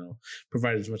to,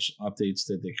 provide as much updates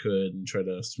that they could and try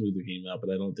to smooth the game out, but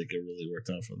I don't think it really worked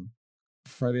out for them.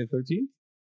 Friday the 13th?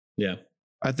 Yeah.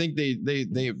 I think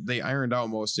they ironed out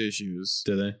most issues.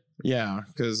 Did they? Yeah,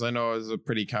 because I know it was a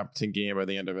pretty competent game by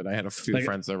the end of it. I had a few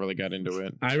friends that really got into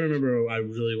it. I remember I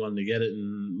really wanted to get it,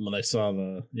 and when I saw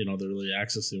the early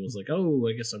access, it was like, oh,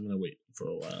 I guess I'm gonna wait for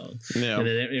a while. Yeah,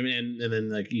 and then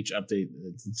like each update,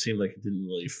 it seemed like it didn't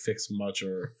really fix much,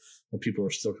 or people were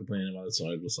still complaining about it. So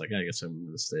I was like, I guess I'm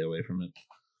gonna stay away from it.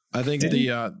 I think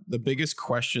the biggest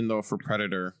question though for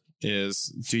Predator is,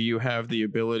 do you have the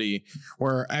ability,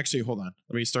 or actually, hold on,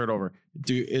 let me start over.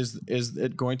 Is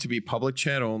it going to be public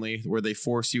chat only, where they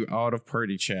force you out of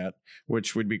party chat,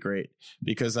 which would be great,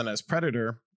 because then as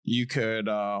Predator, you could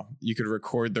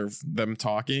record them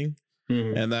talking.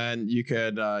 Mm-hmm. And then you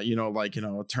could,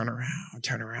 turn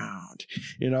around,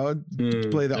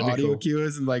 play the audio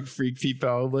cues and like freak people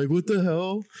out, like, what the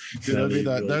hell? Dude,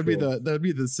 that'd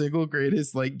be the single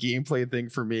greatest like gameplay thing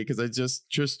for me, because I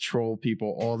just troll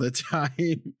people all the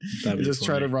time. Just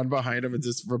try to run behind them and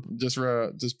just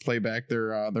play back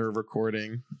their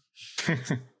recording.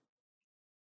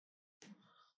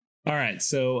 All right,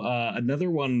 so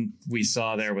another one we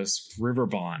saw there was River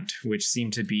Bond, which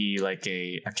seemed to be like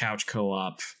a couch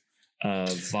co-op of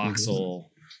voxel.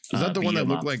 Is that the one that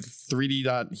looked like 3D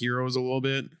Dot Heroes a little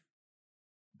bit?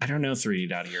 I don't know 3D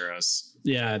Dot Heroes.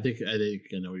 Yeah, I think I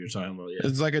know what you're talking about. Yeah,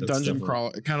 it's like a dungeon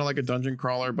crawler, kind of like a dungeon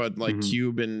crawler, but like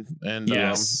cube and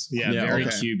yes, very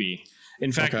cubey.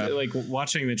 In fact, like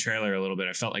watching the trailer a little bit,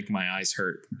 I felt like my eyes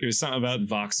hurt. It was something about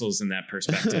voxels in that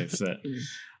perspective that.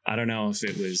 I don't know if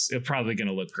it's probably going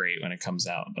to look great when it comes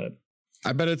out, but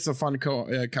I bet it's a fun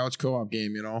couch co-op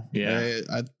game, Yeah.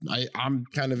 I'm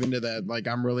kind of into that. Like,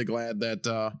 I'm really glad that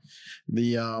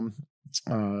the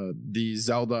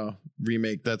Zelda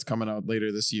remake that's coming out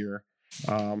later this year,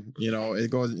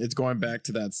 it's going back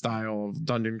to that style of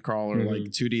dungeon crawler, like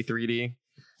 2D, 3D.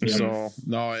 Yeah. So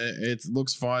no, it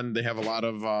looks fun. They have a lot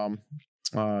of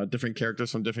different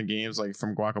characters from different games, like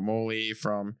from Guacamole,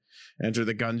 from Enter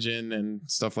the Gungeon, and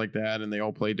stuff like that, and they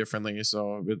all play differently.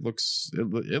 So it looks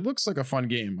like a fun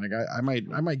game. Like I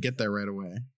might get that right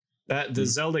away. That the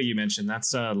Zelda you mentioned,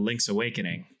 that's Link's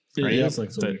Awakening. Right? It is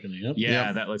Link's Awakening. Yep.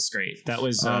 Yeah, that looks great. That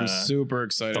was I'm super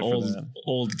excited. The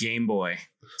old Game Boy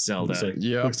Zelda. It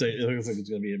looks like it's going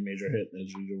to be a major hit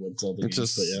as usual with Zelda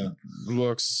games.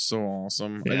 Looks so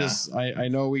awesome. Yeah. I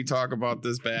know we talk about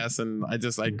this, Bass, and I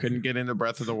couldn't get into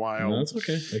Breath of the Wild. No, that's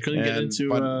okay. I couldn't get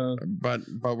into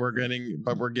but we're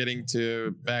getting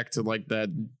to back to like that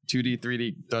 2D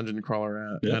 3D dungeon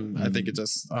crawler and I think it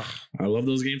just I love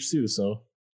those games too, so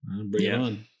bring it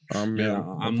on. I'm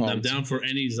down for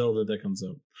any Zelda that comes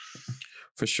out.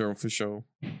 For sure.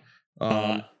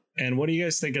 And what do you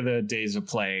guys think of the Days of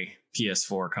Play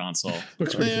PS4 console?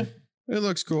 Looks pretty cool. It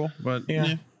looks cool, but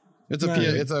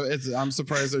it's I'm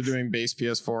surprised they're doing base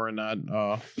PS4 and not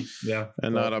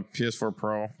not a PS4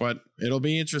 Pro. But it'll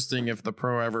be interesting if the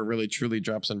Pro ever really truly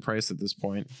drops in price at this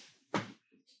point.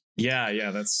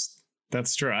 Yeah, that's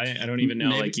true. I don't even know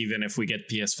like even if we get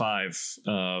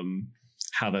PS5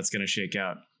 how that's going to shake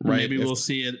out. Right. Maybe we'll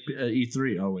see it at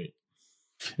E3. Oh wait.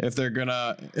 If they're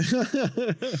gonna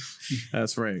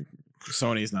that's right.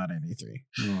 Sony's not at E3.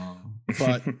 Oh.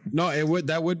 But no,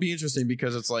 that would be interesting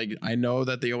because it's like I know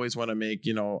that they always want to make,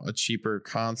 a cheaper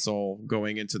console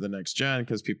going into the next gen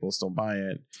because people still buy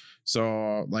it.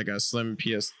 So like a slim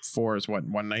PS4 is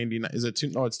what, $199? Is it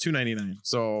it's $299.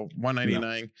 So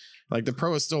 $199. Yeah. Like the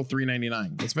Pro is still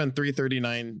 $399. It's been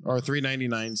 $339 or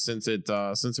 $399 since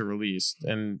it released,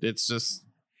 and it's just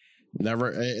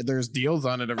never. There's deals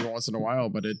on it every once in a while,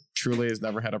 but it truly has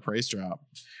never had a price drop,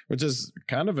 which is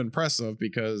kind of impressive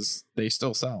because they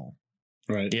still sell.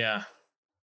 Right. Yeah.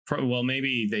 Well,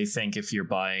 maybe they think if you're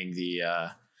buying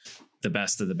the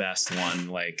best of the best one,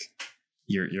 like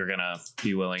you're gonna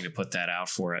be willing to put that out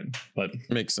for it. But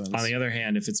makes sense. On the other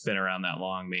hand, if it's been around that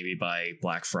long, maybe by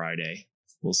Black Friday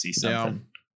we'll see something.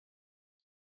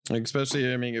 Yeah.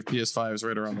 Especially, I mean, if PS5 is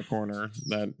right around the corner,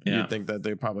 you'd think that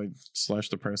they probably slash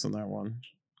the price on that one.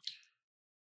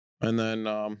 And then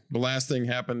the last thing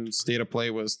happened, State of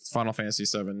Play, was Final Fantasy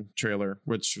VII trailer,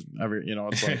 which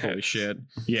it's like holy shit.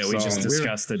 Yeah, we just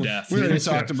discussed the death. We already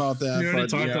talked about that. We already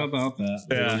talked about that.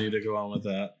 Yeah. We don't need to go on with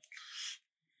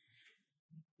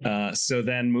that. So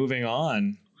then moving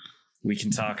on, we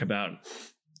can talk about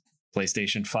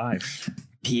PlayStation 5.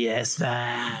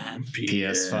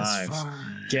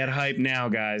 PS5. Get hype now,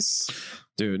 guys.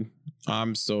 Dude,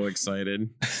 I'm so excited.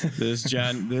 This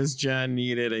gen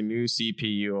needed a new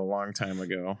CPU a long time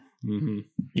ago. Mm-hmm.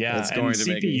 Yeah, it's going to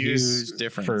make a huge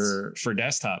difference for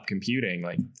desktop computing.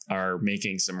 Like, are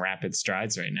making some rapid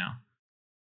strides right now.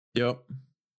 Yep.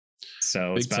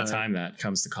 So it's about time that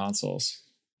comes to consoles.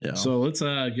 Yeah. So let's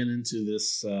get into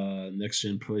this next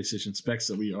gen PlayStation specs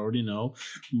that we already know.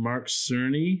 Mark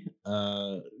Cerny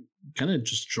kind of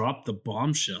just dropped the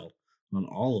bombshell on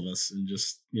all of us and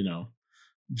just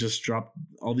dropped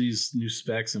all these new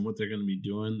specs and what they're going to be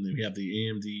doing. We have the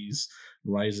AMD's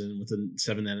Ryzen with a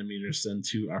 7 nanometer Zen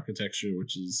 2 architecture,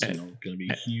 which is going to be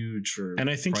huge for. And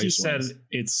I think he said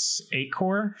it's 8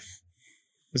 core.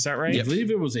 Is that right? Yeah, I believe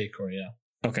it was 8 core. Yeah.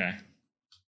 Okay.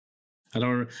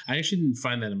 I actually didn't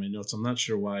find that in my notes. I'm not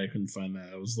sure why I couldn't find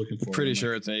that. I was looking for. Pretty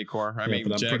sure it's 8 core. I mean,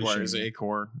 Jaguar is 8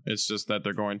 core. It's just that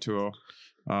they're going to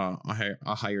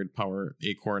a higher power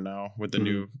 8 core now with the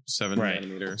new 7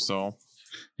 nanometer. So.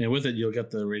 And with it, you'll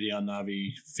get the Radeon Navi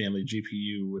family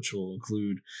GPU, which will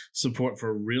include support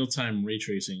for real-time ray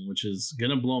tracing, which is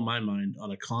going to blow my mind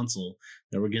on a console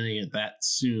that we're getting it that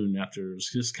soon after it was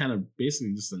just kind of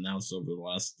basically just announced over the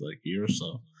last year or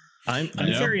so. I'm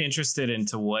very interested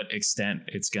into what extent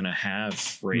it's going to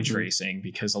have ray tracing,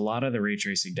 because a lot of the ray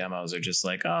tracing demos are just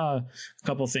like, a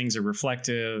couple things are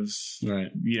reflective,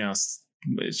 right?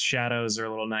 Shadows are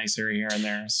a little nicer here and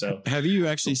there. So have you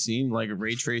actually seen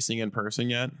ray tracing in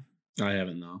person yet? I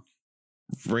haven't, no.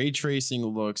 Ray tracing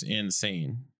looks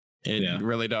insane. It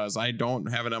really does. I don't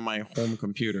have it on my home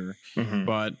computer,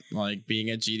 but being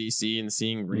at GDC and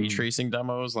seeing ray tracing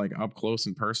demos up close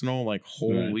and personal,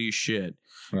 holy shit.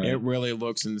 Right. It really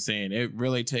looks insane. It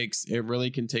really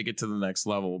can take it to the next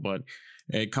level, but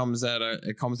it comes at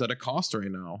a cost right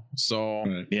now. So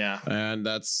and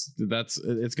that's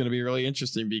it's going to be really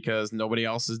interesting because nobody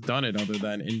else has done it other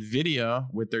than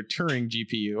Nvidia with their Turing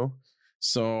GPU.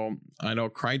 So I know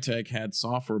Crytek had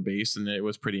software based and it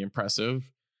was pretty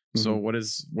impressive. So what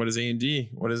is AMD?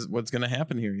 What's going to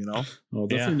happen here? Well,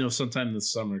 definitely know sometime this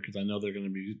summer, because I know they're going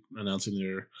to be announcing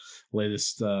their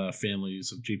latest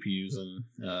families of GPUs and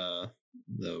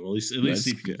At least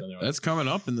CPUs. Anyway. That's coming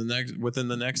up within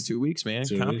the next 2 weeks, man.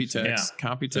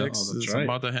 Computex is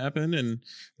about to happen, and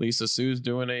Lisa Sue's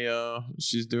doing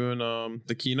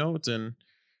the keynote, and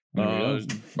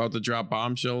about to drop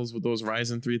bombshells with those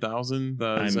Ryzen 3000,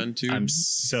 the Zen 2. I'm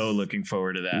so looking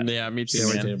forward to that. Yeah, me too.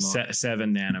 7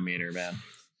 nanometer, man.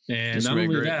 And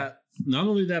not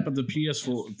only that, but the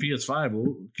PS5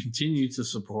 will continue to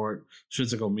support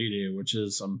physical media, which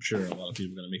is, I'm sure, a lot of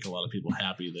people going to make a lot of people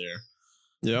happy there.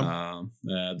 Yeah.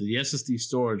 The SSD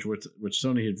storage, which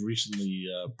Sony had recently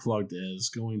plugged, is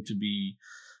going to be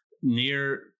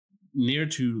near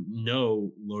to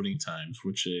no loading times,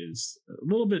 which is a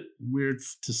little bit weird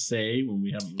to say when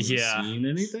we haven't really seen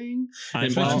anything. They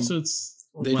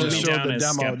just showed the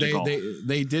demo.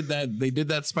 They did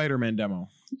that Spider-Man demo.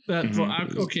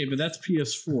 Okay, but that's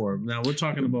PS4. Now we're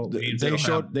talking about they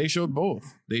showed both.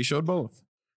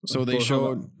 So they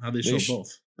showed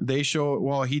both. They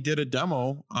showed he did a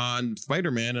demo on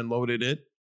Spider-Man and loaded it,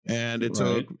 and it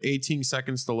took 18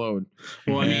 seconds to load.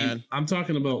 Well, I mean, I'm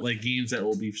talking about like games that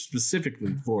will be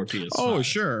specifically for PS5. Oh,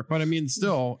 sure, but I mean,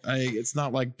 still, it's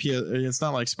not like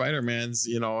Spider-Man's,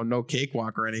 no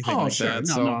cakewalk or anything like that.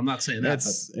 No, I'm not saying that.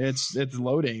 It's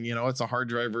loading. It's a hard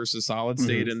drive versus solid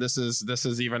state, and this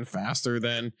is even faster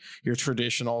than your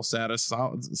traditional SATA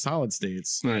solid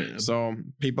states. Right. So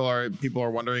people are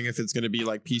wondering if it's going to be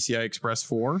like PCI Express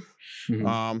 4.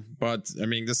 But I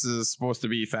mean, this is supposed to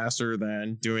be faster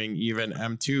than doing even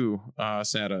M2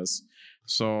 SATAs.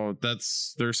 So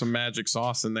there's some magic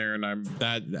sauce in there, and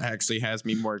that actually has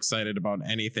me more excited about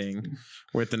anything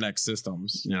with the next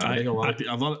systems. Yeah, I think a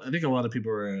lot of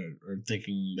people are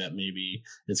thinking that maybe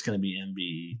it's going to be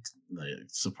NV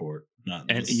support, not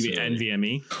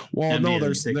NVMe. Well, NVMe,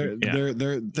 no,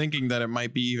 they're thinking that it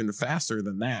might be even faster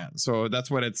than that. So that's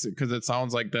what it's, because it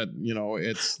sounds like that.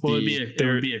 It's it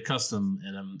would be a custom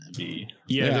NVMe.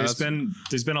 Yeah, there's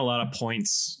been a lot of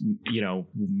points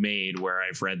made where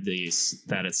I've read these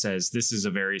that it says this is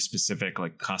a very specific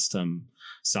like custom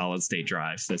solid state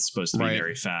drive that's supposed to be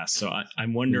very fast. So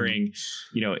I'm wondering,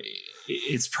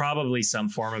 it's probably some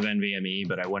form of NVMe,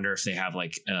 but I wonder if they have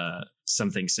like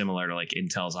something similar to like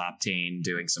Intel's Optane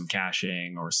doing some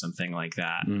caching or something like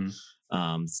that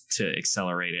to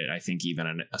accelerate it. I think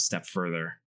even a step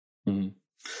further.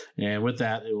 And with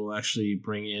that, it will actually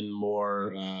bring in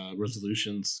more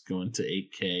resolutions, going to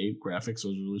 8K graphics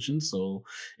resolution. So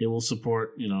it will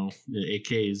support, the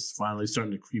 8K is finally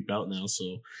starting to creep out now. So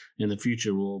in the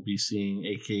future, we'll be seeing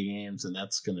 8K games, and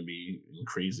that's going to be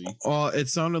crazy. Well, it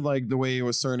sounded like the way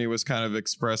Cerny was kind of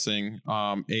expressing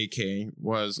 8K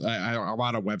was a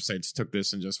lot of websites took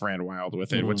this and just ran wild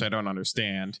with it, which I don't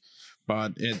understand.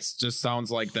 But it just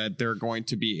sounds like that they're going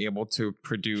to be able to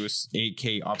produce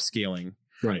 8K upscaling.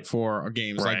 Right. For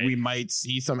games. Like we might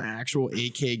see some actual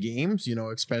 8K games,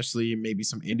 especially maybe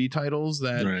some indie titles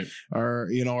that are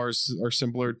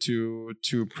simpler to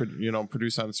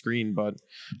produce on screen. But,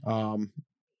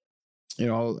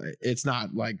 it's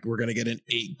not like we're going to get an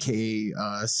 8K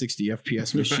 60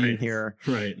 FPS machine here.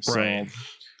 Right. So,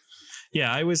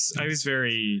 yeah, I was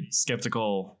very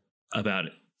skeptical about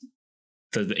it.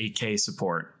 The 8K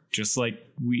support, just like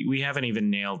we haven't even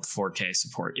nailed 4K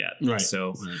support yet. Right.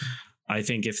 So I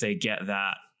think if they get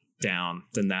that down,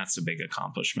 then that's a big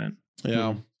accomplishment.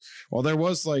 Yeah. Well, there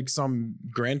was like some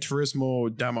Gran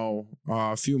Turismo demo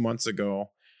a few months ago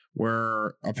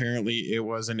where apparently it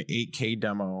was an 8K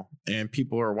demo, and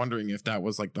people are wondering if that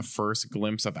was like the first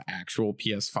glimpse of actual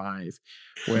PS5,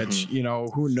 which,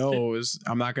 who knows?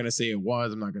 I'm not going to say it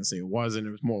was. I'm not going to say it wasn't.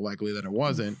 It was more likely that it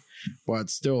wasn't, but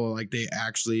still, like, they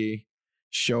actually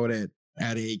showed it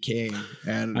at 8K,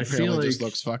 and I feel like it just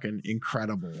looks fucking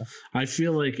incredible. I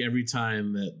feel like every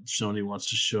time that Sony wants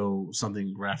to show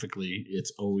something graphically,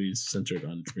 it's always centered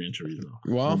on Gran Turismo.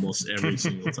 Well, almost every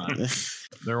single time.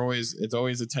 It's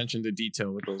always attention to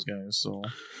detail with those guys. So,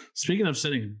 speaking of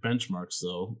setting benchmarks,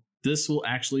 though, this will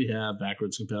actually have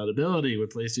backwards compatibility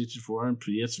with PlayStation 4 and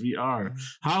PSVR.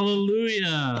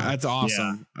 Hallelujah! That's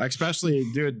awesome. Yeah. Especially,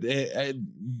 dude.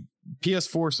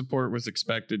 PS4 support was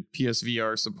expected.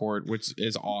 PSVR support, which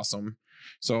is awesome.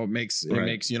 So it makes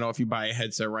if you buy a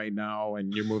headset right now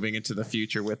and you're moving into the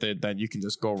future with it, then you can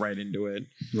just go right into it.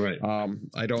 Right.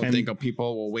 I don't think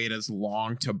people will wait as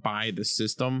long to buy the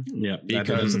system. Yeah,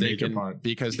 because they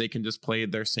can just play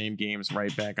their same games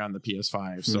right back on the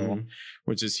PS5. So,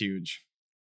 which is huge.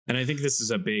 And I think this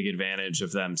is a big advantage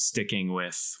of them sticking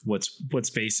with what's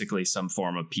basically some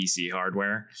form of PC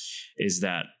hardware, is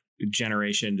that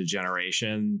generation to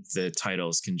generation, the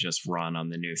titles can just run on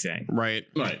the new thing. Right.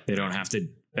 They don't have to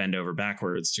bend over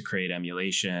backwards to create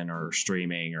emulation or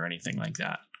streaming or anything like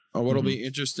that. What'll be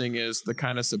interesting is the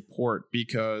kind of support,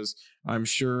 because I'm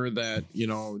sure that,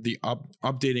 the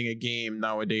updating a game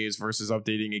nowadays versus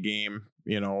updating a game,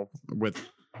 with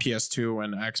PS2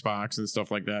 and Xbox and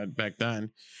stuff like that back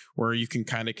then, where you can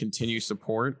kind of continue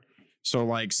support. So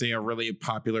like, say a really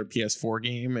popular PS4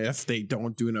 game, if they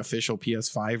don't do an official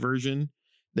PS5 version,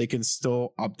 they can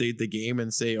still update the game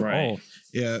and say, right. oh,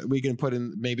 yeah, we can put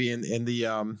in maybe in the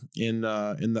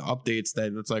updates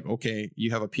that it's like, okay,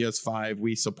 you have a PS5,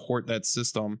 we support that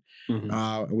system.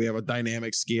 We have a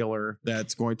dynamic scaler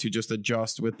that's going to just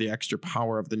adjust with the extra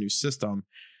power of the new system.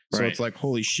 So it's like,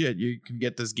 holy shit, you can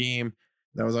get this game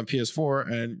that was on PS4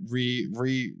 and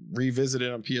revisit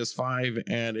it on PS5,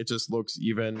 and it just looks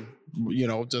even,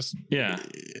 just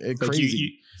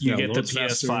crazy. You get the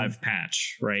PS5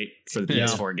 patch, right, for the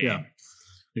PS4 game. Yeah,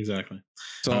 exactly.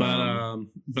 So,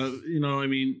 but I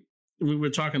mean, we were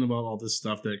talking about all this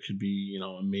stuff that could be,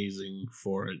 amazing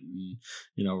for it, and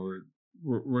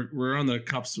we're on the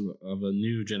cusp of a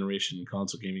new generation in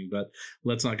console gaming, but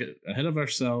let's not get ahead of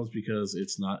ourselves, because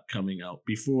it's not coming out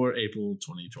before April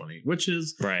 2020, which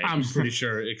is I'm pretty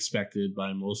sure expected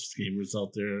by most gamers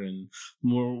out there, and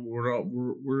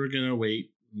we're gonna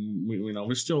wait.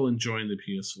 We're still enjoying the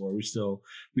PS4. We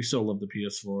still love the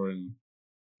PS4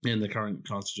 and the current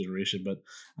console generation, but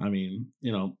I mean,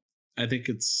 I think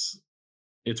it's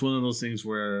one of those things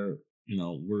where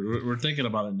we're thinking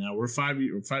about it now. We're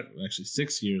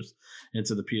 6 years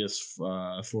into the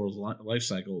PS4's life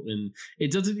cycle, and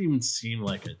it doesn't even seem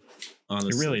like it. Honestly,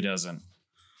 it really doesn't.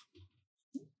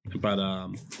 But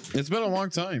it's been a long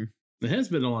time. It has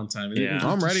been a long time. Yeah,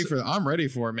 I'm ready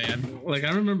for it, man. Like,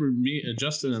 I remember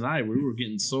Justin and I, we were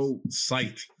getting so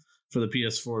psyched for the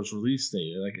PS4's release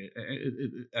date. Like,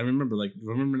 I remember,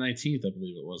 November 19th, I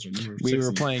believe it was. We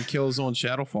were playing Killzone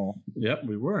Shadowfall. Yep,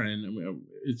 we were, and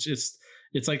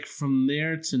it's like from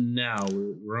there to now,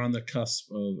 we're on the cusp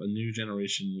of a new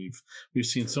generation. We've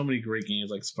seen so many great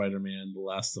games like Spider-Man, The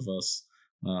Last of Us,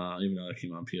 even though that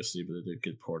came on PS3, but it did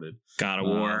get ported. God of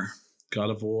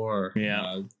War.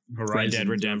 Yeah. Horizon, Red Dead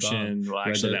Redemption. Well,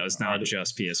 actually, that was not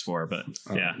just PS4, but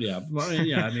yeah. Well,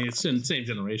 yeah, I mean, it's in the same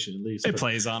generation at least. It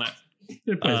plays on it.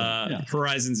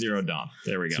 Horizon Zero Dawn.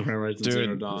 There we go. Horizon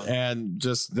Zero Dawn. And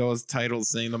just those titles,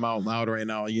 saying them out loud right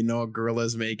now,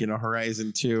 Guerrilla's making a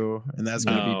Horizon 2, and that's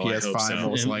going to be PS5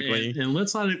 most likely. And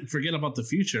let's not forget about the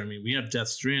future. I mean, we have Death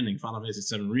Stranding, Final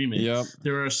Fantasy VII Remake. Yep.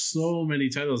 There are so many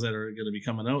titles that are going to be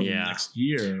coming out in the next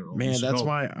year. Man, that's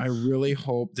why I really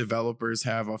hope developers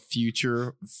have a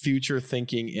future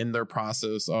thinking in their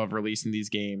process of releasing these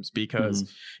games, because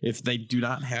if they do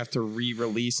not have to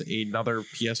re-release another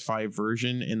PS5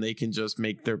 version, and they can just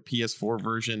make their PS4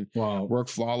 version work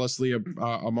flawlessly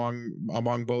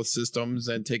among both systems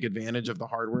and take advantage of the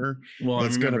hardware,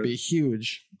 it's going to be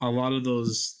huge. A lot of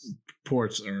those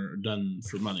ports are done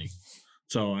for money,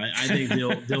 so I think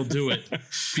they'll do it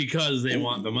because they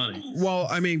want the money. Well,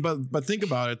 I mean, but think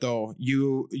about it though.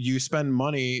 You spend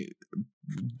money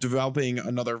developing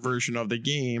another version of the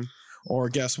game, or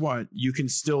guess what? You can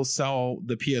still sell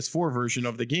the PS4 version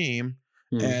of the game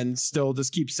and still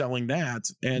just keep selling that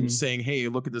and saying, hey,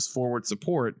 look at this forward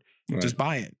support, just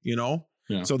buy it,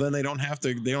 Yeah. So then they don't have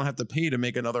to pay to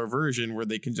make another version, where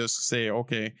they can just say,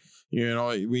 okay,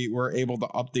 we're able to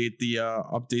update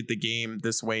the game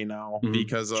this way now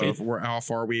because of how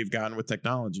far we've gotten with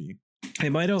technology.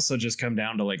 It might also just come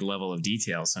down to like level of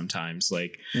detail sometimes.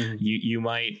 Like you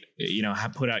might,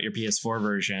 put out your PS4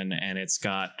 version and it's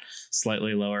got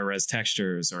slightly lower res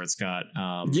textures, or it's got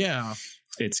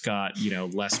it's got,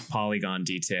 less polygon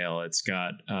detail. It's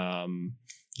got,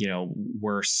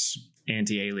 worse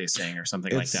anti-aliasing or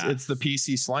something like that. It's the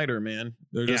PC slider, man.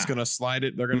 They're just going to slide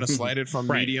it. They're going to slide it from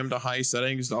medium to high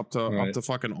settings up to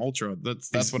fucking ultra.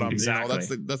 That's what I'm,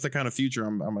 that's the kind of future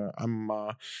I'm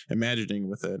imagining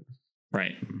with it.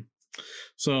 Right.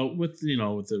 So with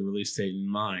the release date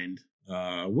in mind,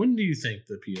 when do you think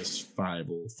the PS5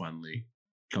 will finally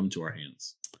come to our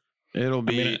hands? It'll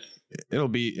be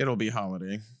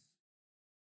holiday.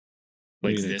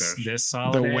 Like this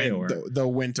holiday, the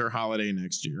winter holiday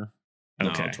next year.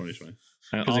 Okay. No,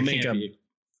 2020.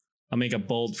 I'll make a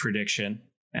bold prediction,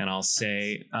 and I'll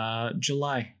say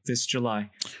July. This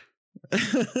July.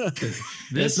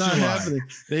 That's not happening.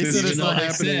 They said it's not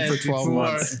happening for 12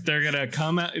 months. They're gonna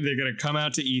come out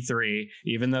to E3,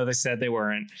 even though they said they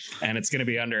weren't, and it's gonna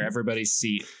be under everybody's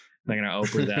seat. They're gonna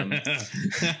open them.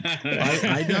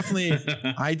 I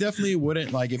definitely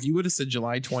wouldn't, like, if you would have said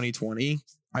July 2020,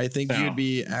 I think you'd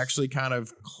be actually kind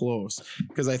of close,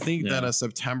 because I think that a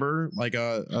September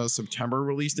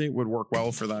release date would work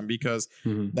well for them, because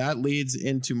that leads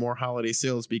into more holiday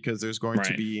sales, because there's going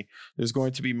to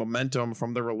be momentum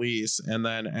from the release, and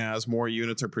then as more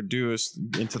units are produced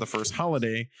into the first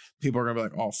holiday, people are gonna be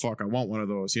like, oh fuck, I want one of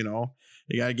those. You know,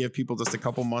 you gotta give people just a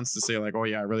couple months to say like, oh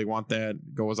yeah, I really want that.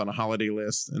 Goes on a holiday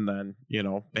list, and then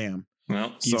bam.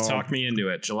 Well, you've talked me into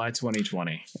it. July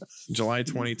 2020. July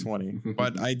 2020.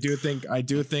 But I do think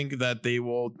that they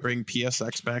will bring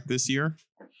PSX back this year.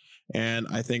 And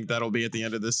I think that'll be at the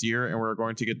end of this year, and we're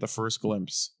going to get the first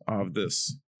glimpse of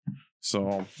this.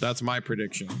 So that's my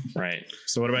prediction. Right.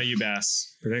 So what about you,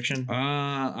 Bass? Prediction?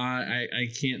 I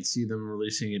can't see them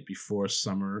releasing it before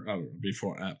summer.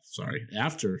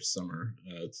 After summer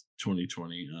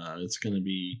 2020. It's going to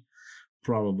be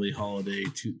probably holiday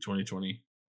 2020.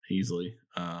 Easily,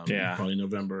 probably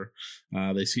November.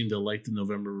 They seem to like the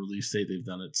November release date. They've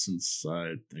done it since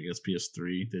I guess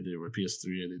PS3. They did it with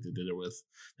PS3. I think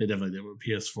they definitely did it with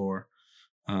PS4.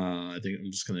 I think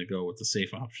I'm just gonna go with the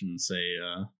safe option and say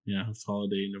it's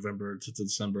holiday November to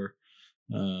December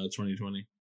 2020.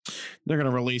 They're going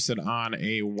to release it on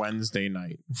a Wednesday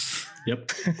night.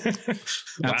 Yep.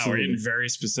 Wow, we're getting very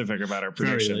specific about our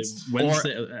predictions.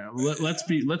 Wednesday. Let's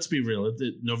be real.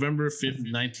 November 5th,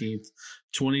 19th,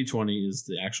 2020 is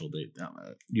the actual date.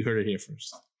 You heard it here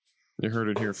first. You heard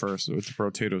it here first. It's a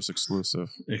Brotatoes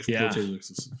exclusive.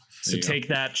 So take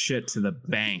that shit to the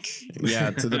bank.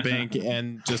 Yeah, to the bank,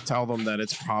 and just tell them that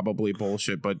it's probably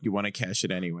bullshit, but you want to cash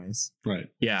it anyways. Right.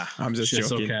 Yeah. I'm just joking.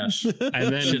 So cash.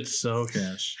 And then shit's so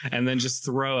cash. And then just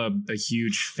throw a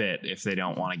huge fit if they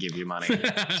don't want to give you money.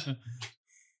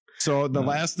 So the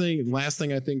last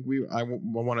thing I think I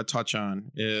want to touch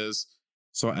on is,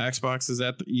 so Xbox is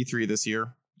at the E3 this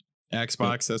year.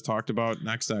 Xbox has talked about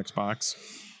next Xbox.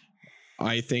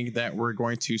 I think that we're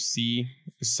going to see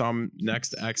some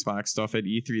next Xbox stuff at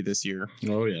E3 this year.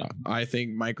 Oh yeah. I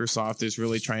think Microsoft is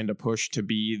really trying to push to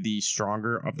be the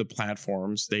stronger of the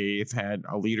platforms. They've had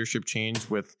a leadership change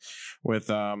with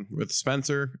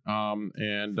Spencer,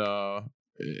 and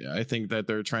I think that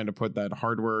they're trying to put that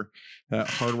hardware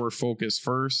focus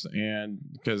first, and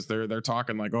because they're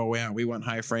talking like, oh yeah, we want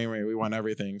high frame rate, we want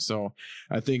everything. So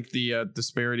I think the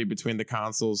disparity between the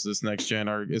consoles this next gen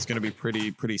is going to be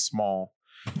pretty small.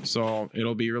 So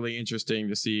it'll be really interesting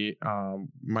to see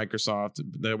Microsoft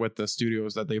with the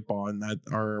studios that they bought and that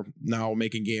are now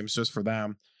making games just for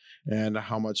them, and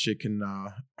how much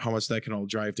that can all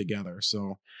drive together.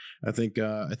 So I think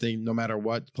no matter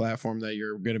what platform that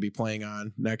you're going to be playing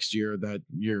on next year, that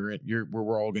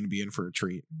we're all going to be in for a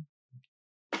treat.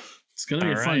 It's going to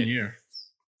be a fun year.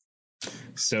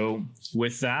 So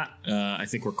with that, I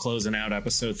think we're closing out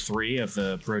episode 3 of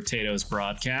the Brotatoes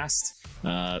broadcast.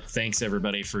 Thanks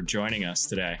everybody for joining us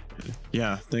today.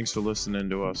 Yeah, thanks for listening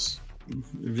to us.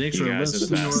 Thanks for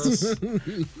listening to us.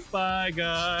 Bye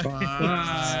guys.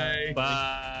 Bye.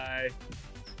 Bye.